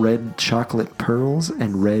icing, red chocolate pearls,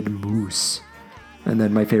 and red mousse. And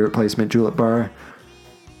then my favorite place, Mint Julep Bar.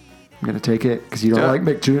 I'm going to take it because you don't like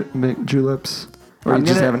mint juleps. Or you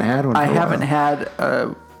just haven't had one for I a while. haven't had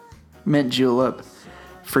a mint julep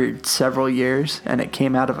for several years, and it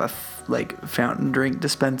came out of a fountain drink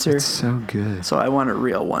dispenser. It's so good. So I want a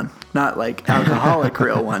real one, not like alcoholic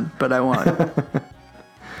real one, but I want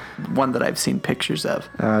one that I've seen pictures of.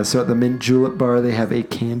 So at the Mint Julep Bar, they have a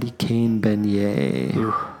candy cane beignet.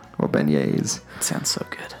 Or beignets. It sounds so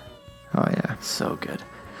good. Oh, yeah. So good.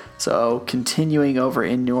 So continuing over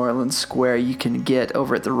in New Orleans Square, you can get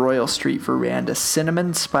over at the Royal Street Veranda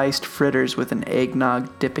cinnamon spiced fritters with an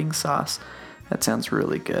eggnog dipping sauce. That sounds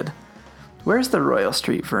really good. Where's the Royal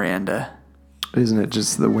Street Veranda? Isn't it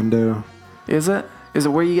just the window? Is it? Is it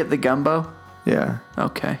where you get the gumbo? Yeah.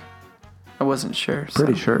 Okay. I wasn't sure.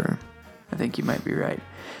 Pretty sure. I think you might be right.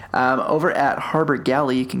 Over at Harbor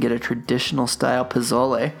Galley, you can get a traditional style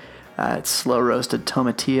pozole. It's slow roasted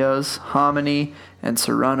tomatillos, hominy, and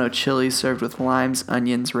serrano chili served with limes,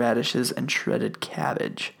 onions, radishes, and shredded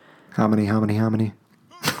cabbage. Hominy.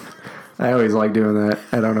 I always like doing that.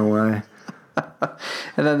 I don't know why.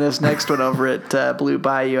 And then this next one over at Blue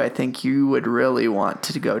Bayou, I think you would really want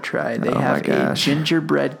to go try. They have a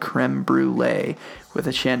gingerbread creme brulee with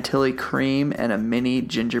a chantilly cream and a mini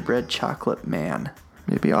gingerbread chocolate man.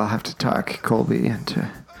 Maybe I'll have to talk Colby into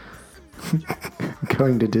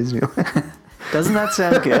going to Disneyland. Doesn't that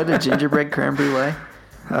sound good, a gingerbread creme brulee?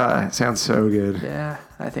 It sounds so good. Yeah,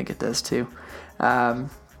 I think it does too.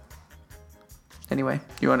 Anyway,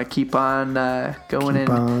 you want to keep on going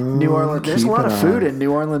in New Orleans? There's a lot of food in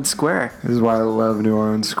New Orleans Square. This is why I love New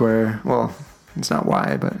Orleans Square. Well, it's not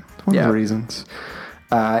why, but it's one of the reasons.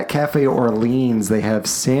 Cafe Orleans, they have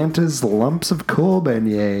Santa's Lumps of Coal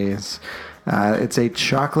beignets. It's a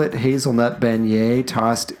chocolate hazelnut beignet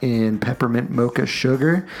tossed in peppermint mocha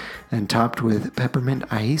sugar and topped with peppermint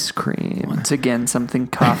ice cream. Once again, something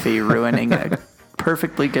coffee ruining a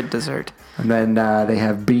perfectly good dessert. And then they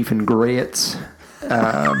have beef and grits.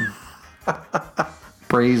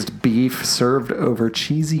 Braised beef served over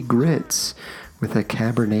cheesy grits with a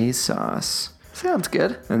Cabernet sauce. Sounds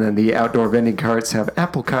good. And then the outdoor vending carts have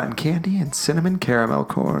apple cotton candy and cinnamon caramel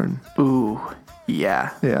corn. Ooh,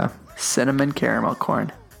 yeah. Yeah. Cinnamon caramel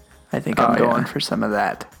corn. I think I'm going for some of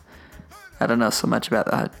that. I don't know so much about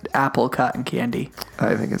the apple cotton candy.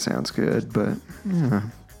 I think it sounds good, but yeah.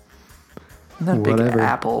 I'm not a big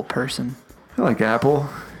apple person. I like apple.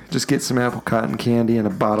 Just get some apple cotton candy and a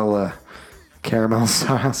bottle of caramel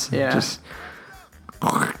sauce. Yeah. Just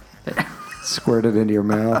squirt it into your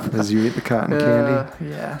mouth as you eat the cotton candy.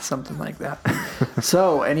 Yeah, something like that.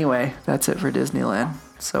 So anyway, that's it for Disneyland.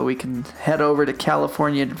 So we can head over to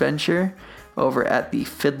California Adventure over at the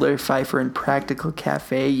Fiddler, Pfeiffer, and Practical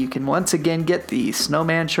Cafe. You can once again get the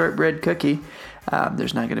Snowman Shortbread Cookie.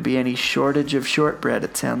 There's not going to be any shortage of shortbread,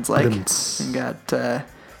 it sounds like. We got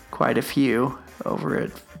quite a few over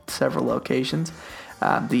at several locations.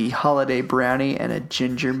 The Holiday Brownie and a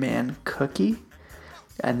Ginger Man Cookie.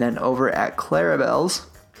 And then over at Clarabelle's,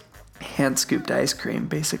 hand-scooped ice cream,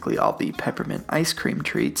 basically all the peppermint ice cream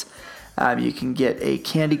treats. You can get a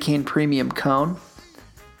candy cane premium cone.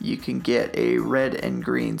 You can get a red and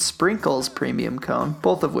green sprinkles premium cone,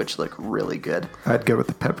 both of which look really good. I'd go with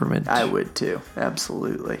the peppermint. I would too,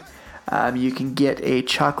 absolutely. You can get a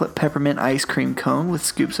chocolate peppermint ice cream cone with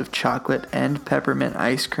scoops of chocolate and peppermint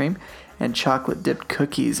ice cream and chocolate dipped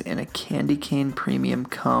cookies in a candy cane premium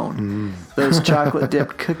cone. Those chocolate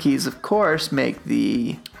dipped cookies, of course, make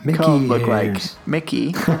the cone look like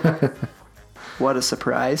Mickey. What a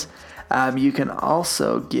surprise. You can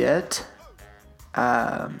also get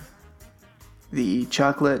the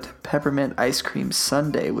chocolate peppermint ice cream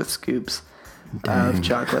sundae with scoops of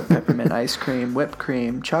chocolate peppermint ice cream, whipped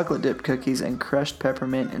cream, chocolate dipped cookies, and crushed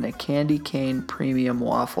peppermint in a candy cane premium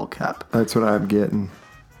waffle cup. That's what I'm getting.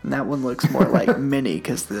 And that one looks more like mini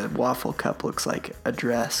because the waffle cup looks like a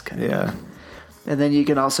dress kind of. And then you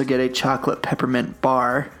can also get a chocolate peppermint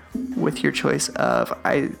bar with your choice of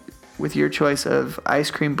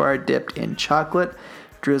ice cream bar dipped in chocolate,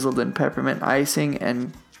 drizzled in peppermint icing,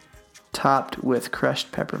 and topped with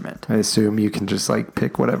crushed peppermint. I assume you can just like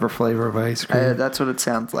pick whatever flavor of ice cream. That's what it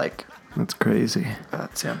sounds like. That's crazy.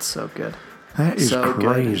 That sounds so good. That is so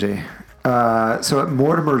crazy. Good. So at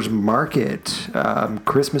Mortimer's Market,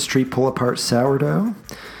 Christmas tree pull-apart sourdough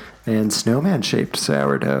and snowman-shaped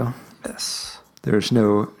sourdough. Yes. There's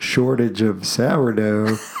no shortage of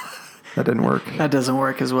sourdough. That didn't work. That doesn't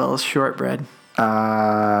work as well as shortbread.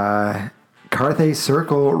 Carthay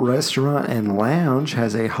Circle Restaurant and Lounge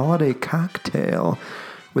has a holiday cocktail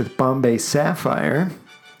with Bombay Sapphire,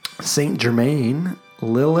 Saint Germain,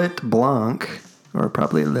 Lillet Blanc, or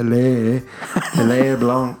probably Lillet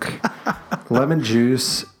Blanc, lemon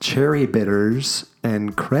juice, cherry bitters,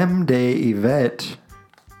 and creme de Yvette,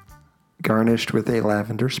 garnished with a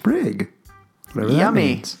lavender sprig. Whatever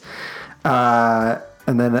Yummy. That means.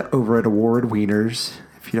 And then over at Award Wieners,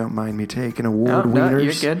 if you don't mind me taking Award Wieners. No,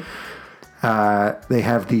 you're good. They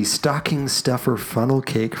have the stocking stuffer funnel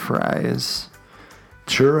cake fries,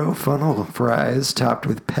 churro funnel fries topped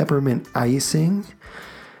with peppermint icing,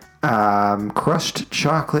 crushed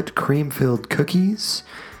chocolate cream-filled cookies,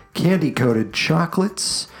 candy-coated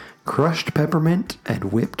chocolates, crushed peppermint,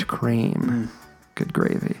 and whipped cream. Good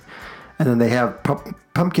gravy. And then they have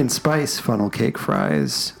pumpkin spice funnel cake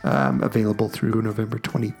fries available through November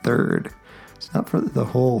 23rd. It's not for the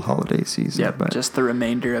whole holiday season. Yep, but, just the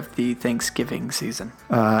remainder of the Thanksgiving season.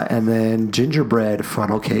 and then gingerbread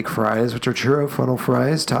funnel cake fries, which are churro funnel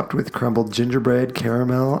fries topped with crumbled gingerbread,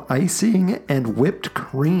 caramel, icing, and whipped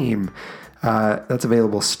cream. That's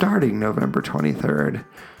available starting November 23rd.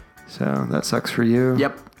 So that sucks for you.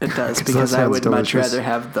 Yep, it does, 'Cause because that I sounds would much delicious. rather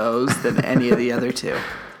have those than any of the other two.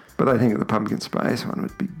 But I think the pumpkin spice one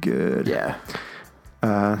would be good. Yeah.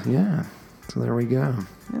 Yeah. So there we go.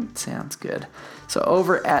 That sounds good. So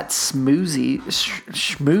over at Schmoozies,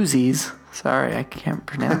 sorry, I can't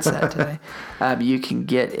pronounce that today. You can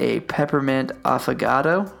get a peppermint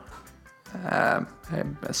affogato.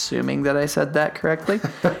 I'm assuming that I said that correctly.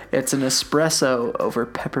 It's an espresso over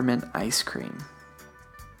peppermint ice cream.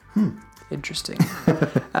 Interesting.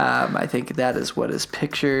 I think that is what is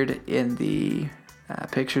pictured in the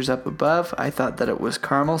pictures up above. I thought that it was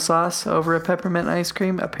caramel sauce over a peppermint ice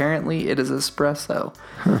cream. Apparently, it is espresso.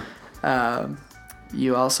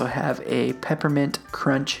 You also have a peppermint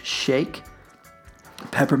crunch shake,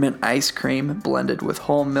 peppermint ice cream blended with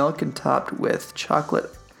whole milk and topped with chocolate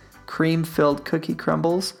cream-filled cookie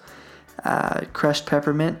crumbles, crushed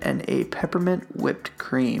peppermint, and a peppermint whipped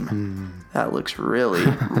cream. That looks really,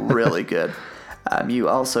 really good. You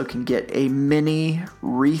also can get a mini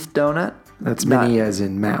wreath donut. That's mini as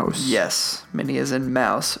in mouse. Yes, mini as in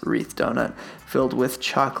mouse wreath donut filled with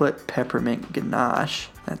chocolate peppermint ganache.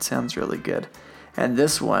 That sounds really good. And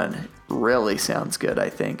this one really sounds good, I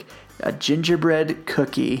think. A gingerbread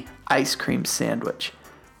cookie ice cream sandwich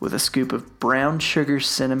with a scoop of brown sugar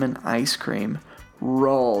cinnamon ice cream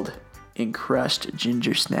rolled in crushed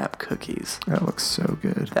ginger snap cookies. That looks so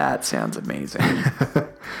good. That sounds amazing.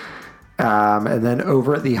 And then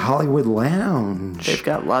over at the Hollywood Lounge, They've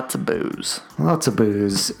got lots of booze. lots of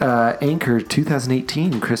booze. Anchor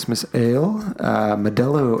 2018 Christmas Ale,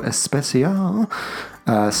 Modelo Especial,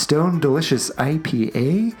 Stone Delicious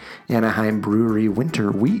IPA, Anaheim Brewery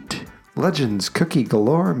Winter Wheat, Legends Cookie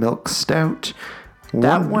Galore Milk Stout.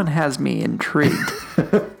 That one has me intrigued.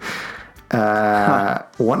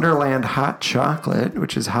 Wonderland Hot Chocolate,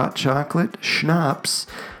 which is hot chocolate, schnapps,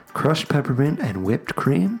 crushed peppermint, and whipped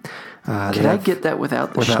cream. Can I get that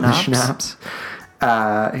without the without schnapps? the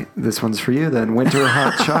schnapps? This one's for you then. Winter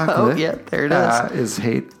Hot Chocolate. Oh, yeah, there it is.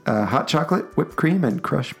 Hot chocolate, whipped cream, and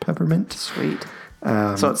crushed peppermint. Sweet.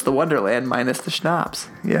 So it's the Wonderland minus the schnapps.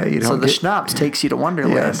 Yeah, you don't So the get- schnapps takes you to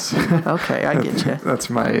Wonderland. Yes. Okay, I get you. That's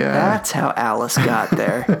my... That's how Alice got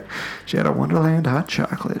there. she had a Wonderland Hot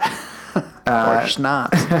Chocolate. Or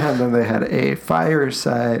schnapps. And then they had a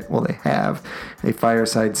fireside... Well, they have a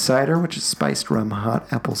fireside cider, which is spiced rum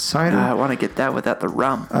hot apple cider. I want to get that without the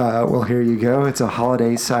rum. Well, here you go. It's a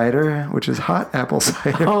holiday cider, which is hot apple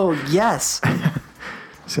cider. Oh, yes.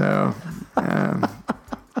 So,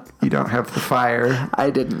 you don't have the fire. I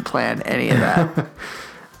didn't plan any of that.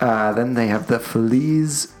 Then they have the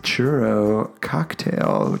Feliz Churro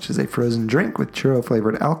Cocktail, which is a frozen drink with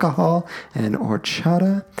churro-flavored alcohol and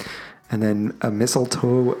horchata. And then a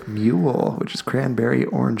Mistletoe Mule, which is cranberry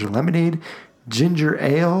orange lemonade, ginger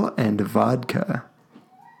ale, and vodka.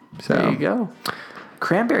 So, There you go.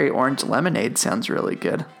 Cranberry orange lemonade sounds really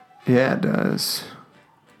good. Yeah, it does.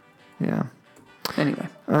 Yeah. Anyway.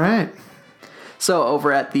 All right. So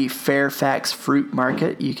over at the Fairfax Fruit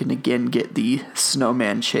Market, you can again get the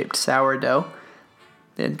snowman-shaped sourdough,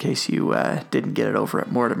 in case you didn't get it over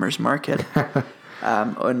at Mortimer's Market.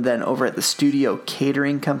 And then over at the Studio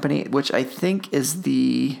Catering Company, which I think is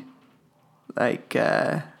the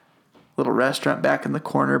little restaurant back in the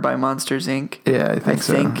corner by Monsters Inc. Yeah, I think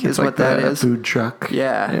so. is It's what like that a is. food truck.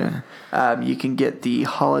 Yeah. You can get the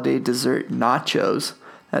holiday dessert nachos.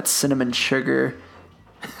 That's cinnamon sugar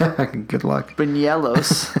Good luck.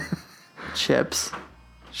 Buñuelos chips.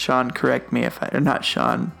 Sean, correct me if not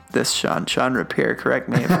Sean, this Sean Rapier, correct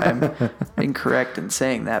me if I'm incorrect in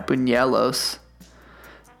saying that. Buñuelos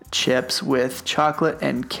chips with chocolate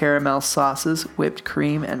and caramel sauces, whipped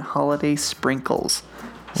cream, and holiday sprinkles.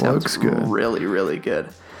 Sounds Looks good. Really, really good.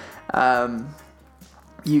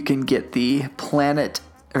 You can get the Plant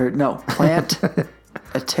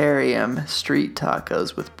Atarium street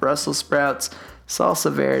tacos with Brussels sprouts,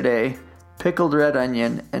 salsa verde, pickled red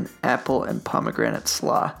onion, and apple and pomegranate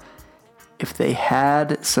slaw. If they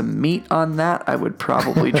had some meat on that, I would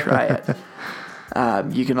probably try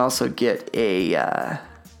it. You can also get a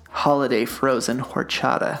holiday frozen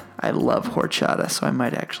horchata. I love horchata, so I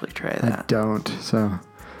might actually try that. Don't, so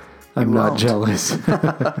I'm not won't. jealous.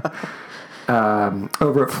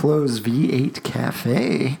 Over at Flo's V8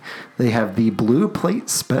 Cafe, they have the Blue Plate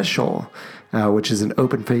Special, which is an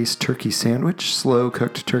open-faced turkey sandwich,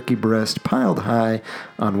 slow-cooked turkey breast piled high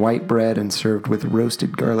on white bread and served with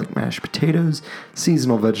roasted garlic mashed potatoes,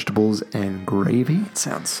 seasonal vegetables, and gravy.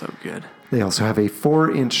 Sounds so good. They also have a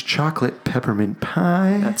 4-inch chocolate peppermint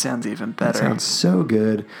pie. That sounds even better. That sounds so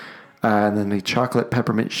good. And then a chocolate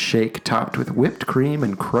peppermint shake topped with whipped cream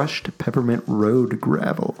and crushed peppermint road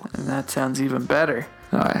gravel. And that sounds even better.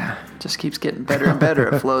 Oh, yeah. Just keeps getting better and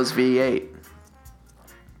better at Flo's V8.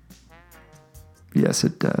 Yes,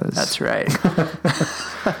 it does. That's right.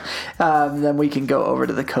 Then we can go over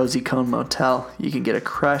to the Cozy Cone Motel. You can get a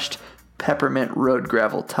crushed peppermint road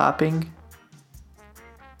gravel topping.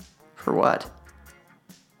 For what?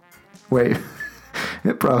 Wait,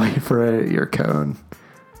 probably for your cone.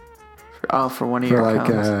 For one of your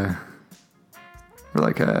cones. For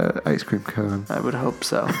like a ice cream cone. I would hope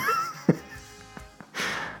so.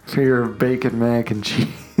 For your bacon mac and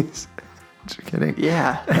cheese. Just kidding.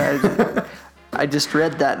 Yeah. I just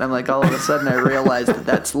read that and I'm like, all of a sudden I realized that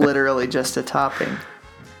that's literally just a topping.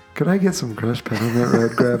 Could I get some crushed peppermint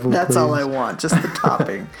road gravel, That's please? all I want, just the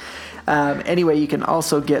topping. Anyway, you can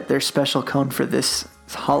also get their special cone for this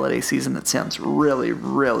holiday season that sounds really,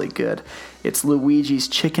 really good. It's Luigi's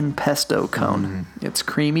Chicken Pesto Cone. It's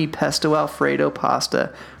creamy pesto Alfredo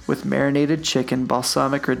pasta with marinated chicken,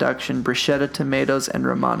 balsamic reduction, bruschetta tomatoes, and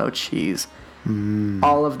Romano cheese.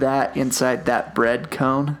 All of that inside that bread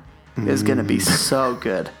cone is going to be so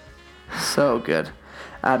good. So good.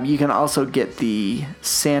 You can also get the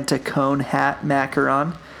Santa cone hat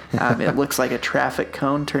macaron. It looks like a traffic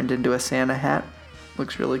cone turned into a Santa hat.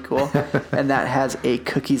 Looks really cool. And that has a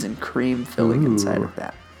cookies and cream filling inside of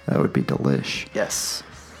that. That would be delish. Yes.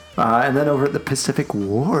 And then over at the Pacific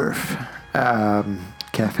Wharf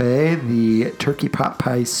Cafe, the turkey pot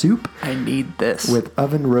pie soup. I need this. With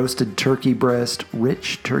oven roasted turkey breast,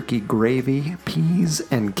 rich turkey gravy, peas,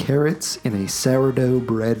 and carrots in a sourdough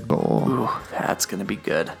bread bowl. Ooh, that's going to be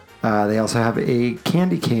good. They also have a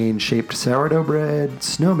candy cane shaped sourdough bread,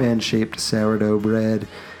 snowman shaped sourdough bread,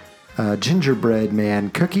 gingerbread man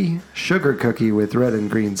cookie, sugar cookie with red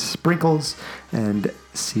and green sprinkles, and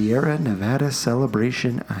Sierra Nevada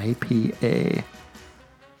Celebration IPA.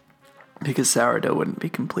 Because sourdough wouldn't be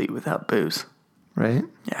complete without booze. Right?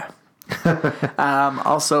 Yeah.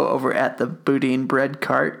 Also, over at the Boudin Bread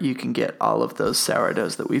Cart, you can get all of those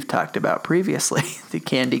sourdoughs that we've talked about previously. The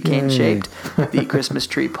candy cane shaped, the Christmas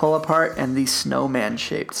tree pull apart, and the snowman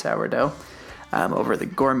shaped sourdough. Over the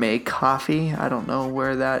Gourmet Coffee, I don't know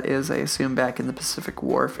where that is. I assume back in the Pacific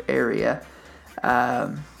Wharf area.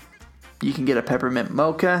 You can get a peppermint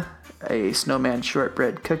mocha, a snowman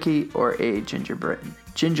shortbread cookie, or a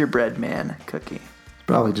gingerbread man cookie.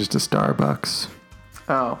 Probably just a Starbucks.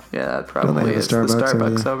 Oh, yeah, that probably is the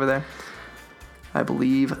Starbucks over there. I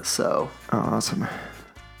believe so. Oh, awesome.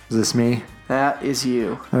 Is this me? That is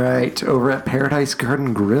you. All right, over at Paradise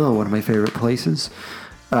Garden Grill, one of my favorite places,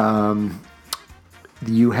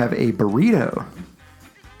 you have a burrito.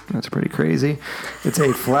 That's pretty crazy. It's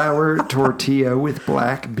a flour tortilla with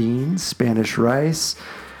black beans, Spanish rice,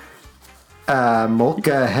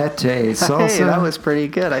 molcajete salsa. Hey, that was pretty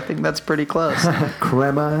good. I think that's pretty close.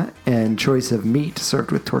 Crema and choice of meat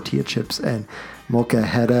served with tortilla chips and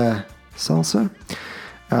molcajete salsa.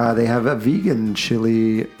 They have a vegan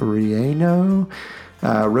chili relleno,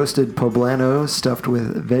 roasted poblano stuffed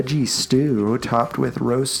with veggie stew topped with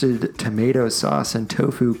roasted tomato sauce and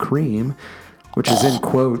tofu cream, which is in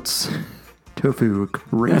quotes, tofu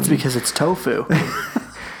cream. That's because it's tofu.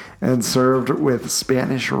 And served with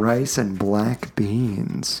Spanish rice and black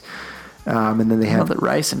beans. And then they have... Well, the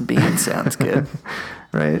rice and beans sounds good.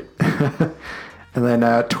 Right? And then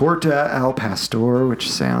torta al pastor,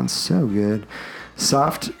 which sounds so good.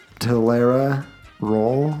 Soft telera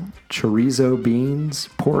roll, chorizo beans,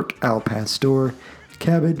 pork al pastor,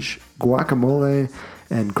 cabbage, guacamole,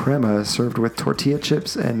 and crema served with tortilla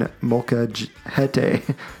chips and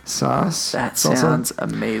molcajete sauce. That salsa. sounds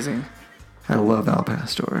amazing. I love al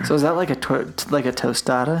pastor. So is that like a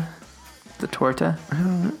tostada? The torta?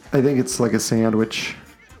 I think it's like a sandwich.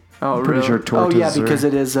 Oh, I'm pretty sure tortas Oh, yeah, because are,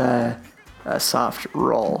 it is a soft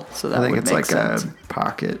roll. So that I think would it's make like sense. a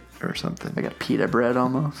pocket or something. Like a pita bread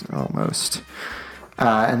almost. Almost.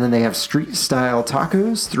 And then they have street-style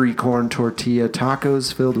tacos, 3-corn tortilla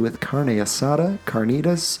tacos filled with carne asada,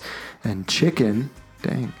 carnitas, and chicken.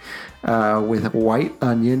 Dang. With white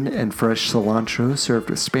onion and fresh cilantro served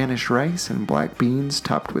with Spanish rice and black beans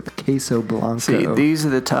topped with queso blanco. See, these are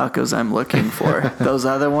the tacos I'm looking for. Those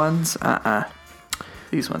other ones,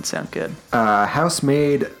 These ones sound good.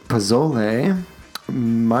 House-made pozole,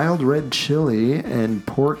 mild red chili and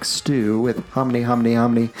pork stew with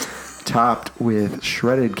hominy, topped with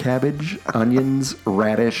shredded cabbage, onions,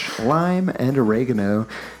 radish, lime, and oregano,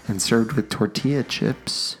 and served with tortilla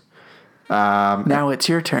chips. Now it's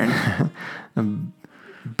your turn.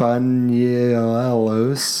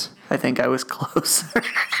 Buñuelos. I think I was closer.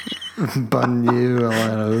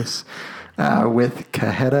 Buñuelos. With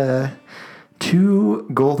cajeta, 2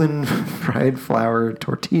 golden fried flour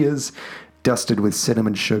tortillas dusted with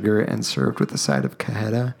cinnamon sugar and served with a side of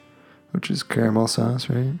cajeta, which is caramel sauce,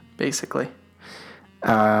 right? Basically. They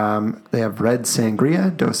have red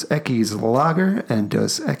sangria, Dos Equis lager, and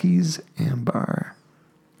Dos Equis ambar.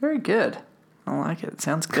 Very good. I like it. It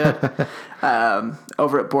sounds good.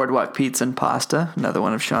 Over at Boardwalk Pizza and Pasta, another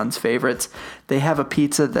one of Sean's favorites, they have a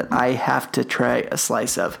pizza that I have to try a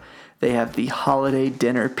slice of. They have the holiday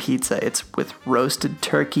dinner pizza. It's with roasted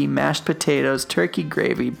turkey, mashed potatoes, turkey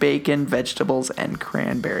gravy, bacon, vegetables, and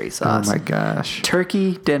cranberry sauce. Oh my gosh.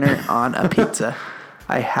 Turkey dinner on a pizza.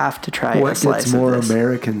 I have to try What a slice gets more of this.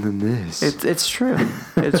 American than this? It's true.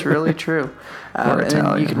 It's really true. And then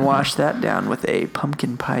Italian. you can wash that down with a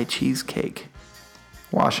pumpkin pie cheesecake.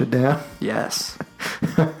 Wash it down? Yes.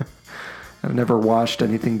 I've never washed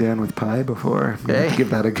anything down with pie before. I'm going to give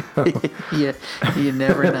that a go. You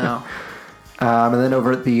never know. And then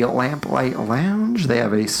over at the Lamplight Lounge, they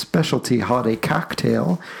have a specialty holiday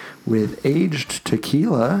cocktail with aged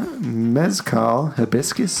tequila, mezcal,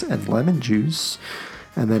 hibiscus, and lemon juice.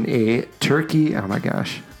 And then a turkey, oh my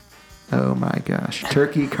gosh,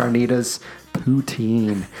 turkey carnitas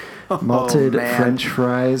poutine. Malted French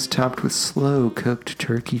fries topped with slow-cooked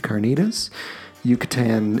turkey carnitas,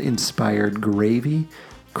 Yucatan-inspired gravy,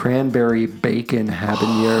 cranberry bacon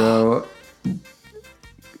habanero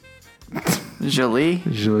Jolie.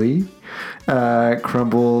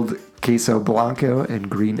 Crumbled queso blanco, and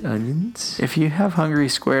green onions. If you have Hungry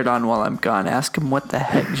Squared on while I'm gone, ask him what the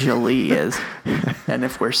heck Jolie is. And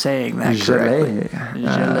if we're saying that correctly.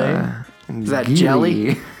 Gelée. Is that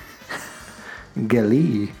jelly?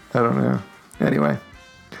 Gelée. I don't know. Anyway.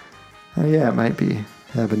 Yeah, it might be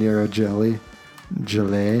habanero jelly.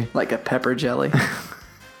 Gelée. Like a pepper jelly.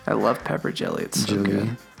 I love pepper jelly. It's so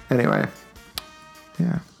good. Anyway.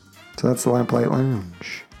 Yeah. So that's the Lamplight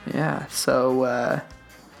Lounge. Yeah. So,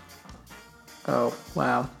 oh,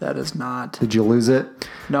 wow. That is not. Did you lose it?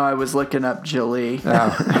 No, I was looking up Jolie.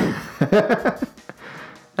 Oh.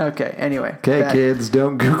 Okay, anyway. Okay, kids,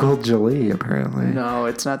 don't Google Jolie, apparently. No,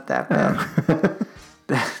 it's not that bad.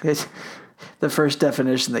 The first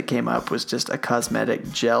definition that came up was just a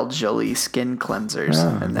cosmetic gel Jolie skin cleansers.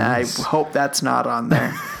 And nice. I hope that's not on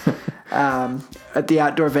there. At the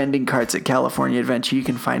outdoor vending carts at California Adventure, you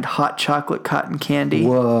can find hot chocolate cotton candy.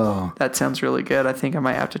 Whoa. That sounds really good. I think I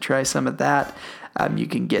might have to try some of that. You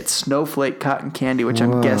can get snowflake cotton candy, which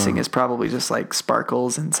I'm guessing is probably just like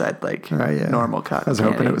sparkles inside like normal cotton candy. I was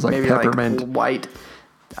hoping it was like peppermint. Like white.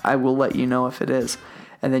 I will let you know if it is.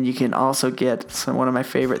 And then you can also get one of my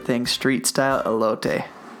favorite things, street style elote.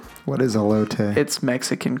 What is elote? It's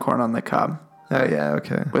Mexican corn on the cob. Oh, yeah,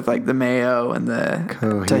 okay. With like the mayo and the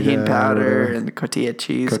tahini powder and the cotija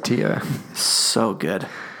cheese. Cotija. So good.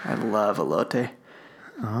 I love elote.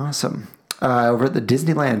 Awesome. Over at the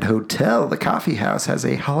Disneyland Hotel, the coffee house has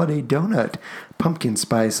a holiday donut, pumpkin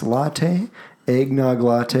spice latte, eggnog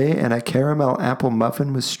latte, and a caramel apple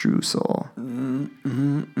muffin with streusel.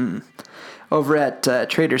 Over at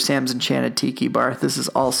Trader Sam's Enchanted Tiki Bar, this is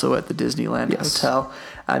also at the Disneyland Hotel.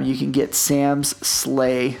 You can get Sam's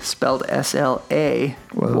Slay, spelled S-L-A-Y.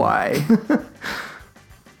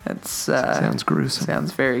 That sounds gruesome.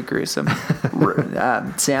 Sounds very gruesome.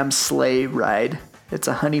 Sam's Sleigh Ride. It's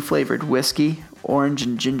a honey-flavored whiskey, orange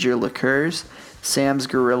and ginger liqueurs, Sam's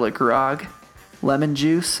Gorilla Grog, lemon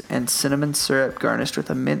juice, and cinnamon syrup garnished with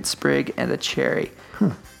a mint sprig and a cherry.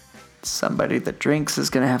 Somebody that drinks is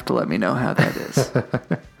going to have to let me know how that is.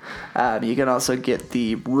 You can also get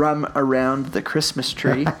the rum around the Christmas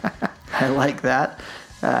tree. I like that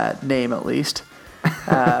name at least.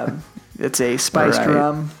 It's a spiced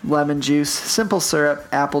rum, lemon juice, simple syrup,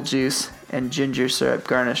 apple juice, and ginger syrup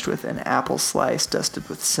garnished with an apple slice dusted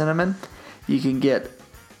with cinnamon. You can get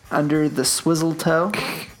Under the Swizzle Toe,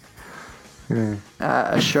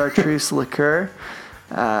 a chartreuse liqueur,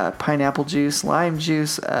 pineapple juice, lime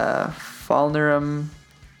juice, Falernum.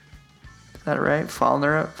 Is that right?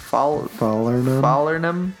 Falernum?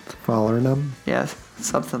 Yes,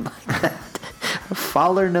 something like that.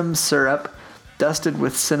 Falernum syrup, dusted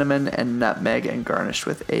with cinnamon and nutmeg and garnished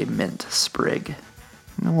with a mint sprig.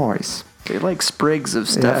 Nice. They like sprigs of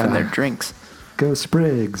stuff in their drinks. Go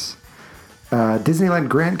Sprigs. Disneyland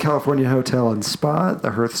Grand California Hotel and Spa,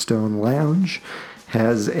 the Hearthstone Lounge,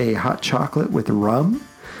 has a hot chocolate with rum,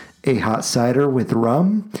 a hot cider with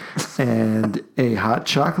rum, and a hot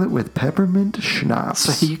chocolate with peppermint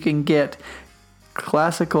schnapps. So you can get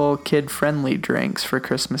classical kid-friendly drinks for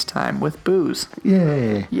Christmas time with booze.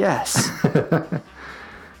 Yay. Yes.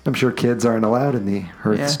 I'm sure kids aren't allowed in the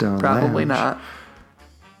Hearthstone Probably Lounge. not.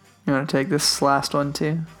 You want to take this last one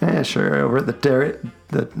too? Yeah, sure. Over at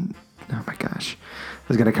oh my gosh. I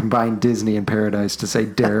was going to combine Disney and Paradise to say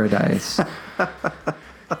Daradise.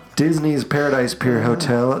 Disney's Paradise Pier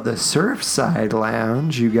Hotel at the Surfside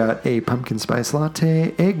Lounge. You got a pumpkin spice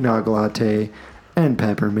latte, eggnog latte, and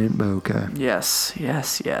peppermint mocha. Yes.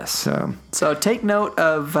 So take note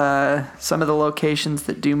of some of the locations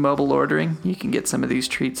that do mobile ordering. You can get some of these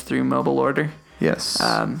treats through mobile order. yes.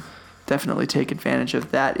 Definitely take advantage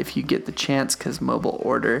of that if you get the chance, because mobile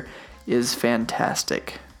order is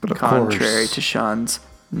fantastic. But of contrary course- to Sean's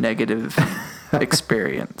negative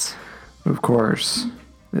experience. Of course,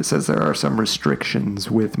 it says there are some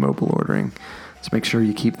restrictions with mobile ordering. So make sure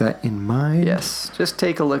you keep that in mind. Yes, just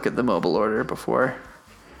take a look at the mobile order before.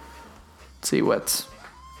 See what's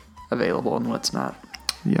available and what's not.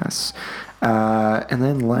 Yes. And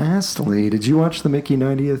then lastly, did you watch the Mickey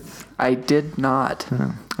 90th? I did not.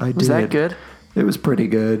 I did. Was that good? It was pretty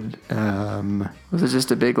good. Was it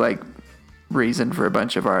just a big reason for a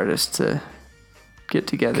bunch of artists to get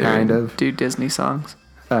together Kind and of. do Disney songs?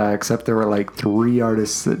 Except there were 3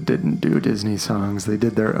 artists that didn't do Disney songs. They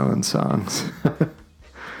did their own songs.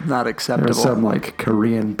 Not There acceptable. was some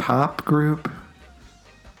Korean pop group.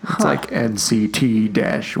 It's like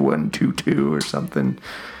NCT-122 or something.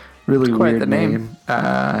 Really It's quite weird the name.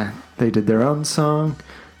 They did their own song,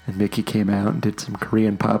 and Mickey came out and did some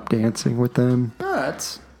Korean pop dancing with them. Oh,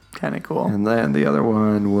 that's kind of cool. And then the other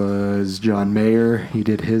one was John Mayer. He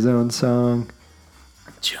did his own song.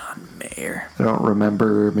 John Mayer. I don't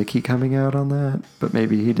remember Mickey coming out on that, but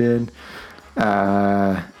maybe he did.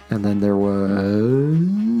 And then there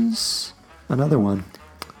was another one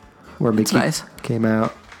where Mickey nice. came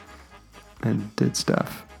out and did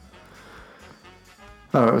stuff.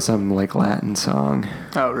 Oh, it was some Latin song.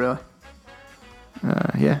 Oh, really?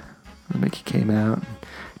 Yeah. And Mickey came out and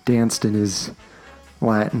danced in his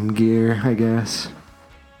Latin gear, I guess,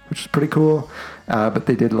 which is pretty cool. But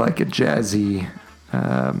they did a jazzy,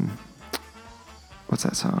 what's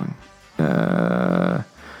that song? The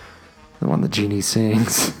one that Genie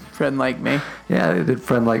sings. Friend Like Me. Yeah, they did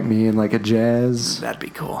Friend Like Me in a jazz, That'd be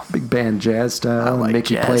cool. big band jazz style. I And like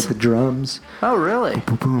Mickey jazz. played the drums. Oh, really?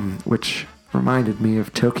 Boom, boom, which reminded me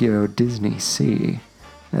of Tokyo Disney Sea,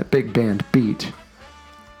 that big band beat,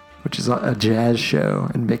 which is a jazz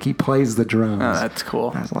show, and Mickey plays the drums. Oh, that's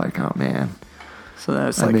cool. I was like, oh man. So that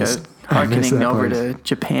was I a miss harkening that over place. to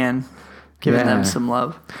Japan, giving Yeah. them some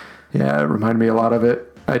love. Yeah, it reminded me a lot of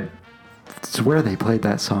it. I swear they played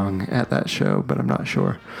that song at that show, but I'm not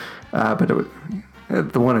sure. But it was,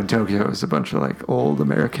 the one in Tokyo was a bunch of old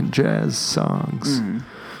American jazz songs.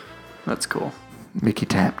 That's cool. Mickey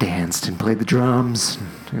tap danced and played the drums.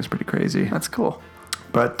 It was pretty crazy. That's cool.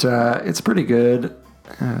 But it's pretty good.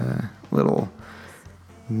 Little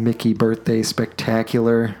Mickey birthday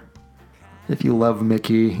spectacular. If you love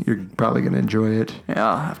Mickey, you're probably going to enjoy it. Yeah,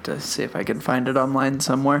 I'll have to see if I can find it online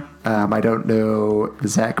somewhere. I don't know the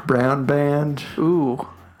Zac Brown Band, Ooh,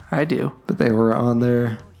 I do. but they were on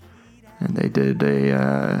there. And they did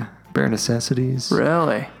a Bare Necessities.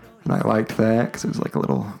 Really? And I liked that because it was a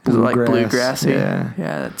little Is it bluegrass. bluegrassy? Yeah.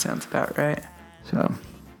 Yeah, that sounds about right. So,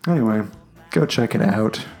 anyway, go check it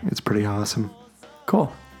out. It's pretty awesome.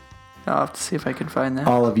 Cool. I'll have to see if I can find that.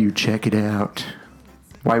 All of you, check it out.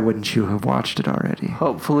 Why wouldn't you have watched it already?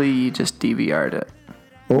 Hopefully you just DVR'd it.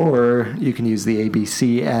 Or you can use the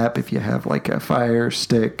ABC app if you have a Fire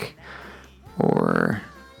Stick or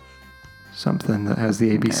something that has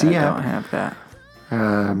the ABC I app. don't have that.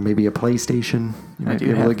 Maybe a PlayStation. You might do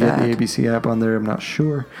be able to have get the that. ABC app on there. I'm not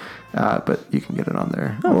sure. But you can get it on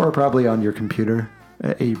there. Or probably on your computer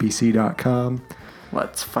at abc.com.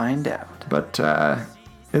 Let's find out. But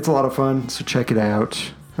it's a lot of fun, so check it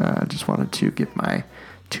out. I just wanted to give my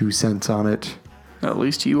 2 cents on it. At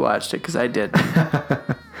least you watched it, because I did.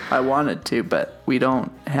 I wanted to, but we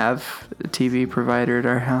don't have a TV provider at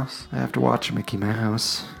our house. I have to watch Mickey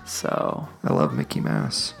Mouse. So, I love Mickey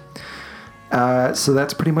Mouse. So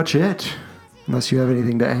that's pretty much it. Unless you have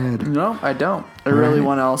anything to add. no, I don't. I really right.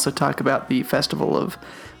 want to also talk about the Festival of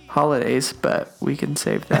Holidays, but we can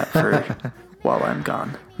save that for while I'm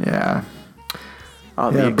gone. Yeah.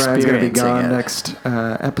 I'll Yeah, be Brian's going to be experiencing gone it. next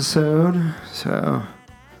episode. So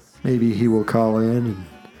maybe he will call in and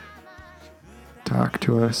talk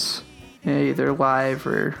to us. Yeah, either live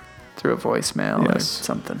or through a voicemail or Yes.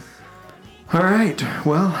 something. All right.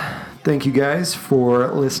 Well, thank you guys for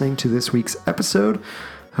listening to this week's episode.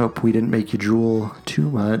 Hope we didn't make you drool too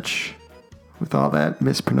much with all that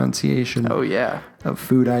mispronunciation of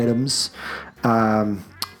food items.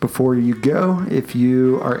 Before you go, if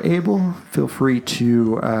you are able, feel free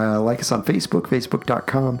to like us on Facebook,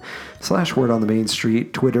 facebook.com/Word on the Main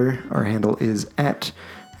Street. Twitter, our handle is at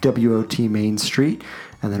WOT Main Street.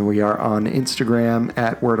 And then we are on Instagram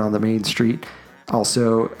at Word on the Main Street.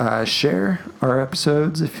 Also, share our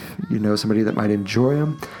episodes if you know somebody that might enjoy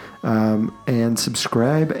them. And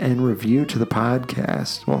subscribe and review to the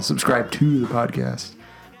podcast. Well, subscribe to the podcast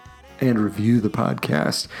and review the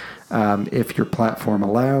podcast. If your platform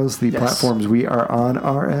allows. The platforms we are on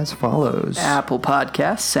are as follows: Apple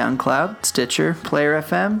Podcasts, SoundCloud, Stitcher, Player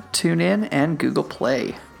FM, TuneIn, and Google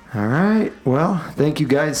Play. All right. Well, thank you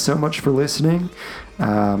guys so much for listening.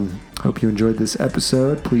 Hope you enjoyed this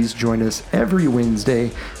episode. Please join us every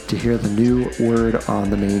Wednesday to hear the new Word on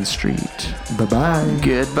the Main Street. Bye-bye.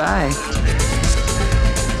 Goodbye.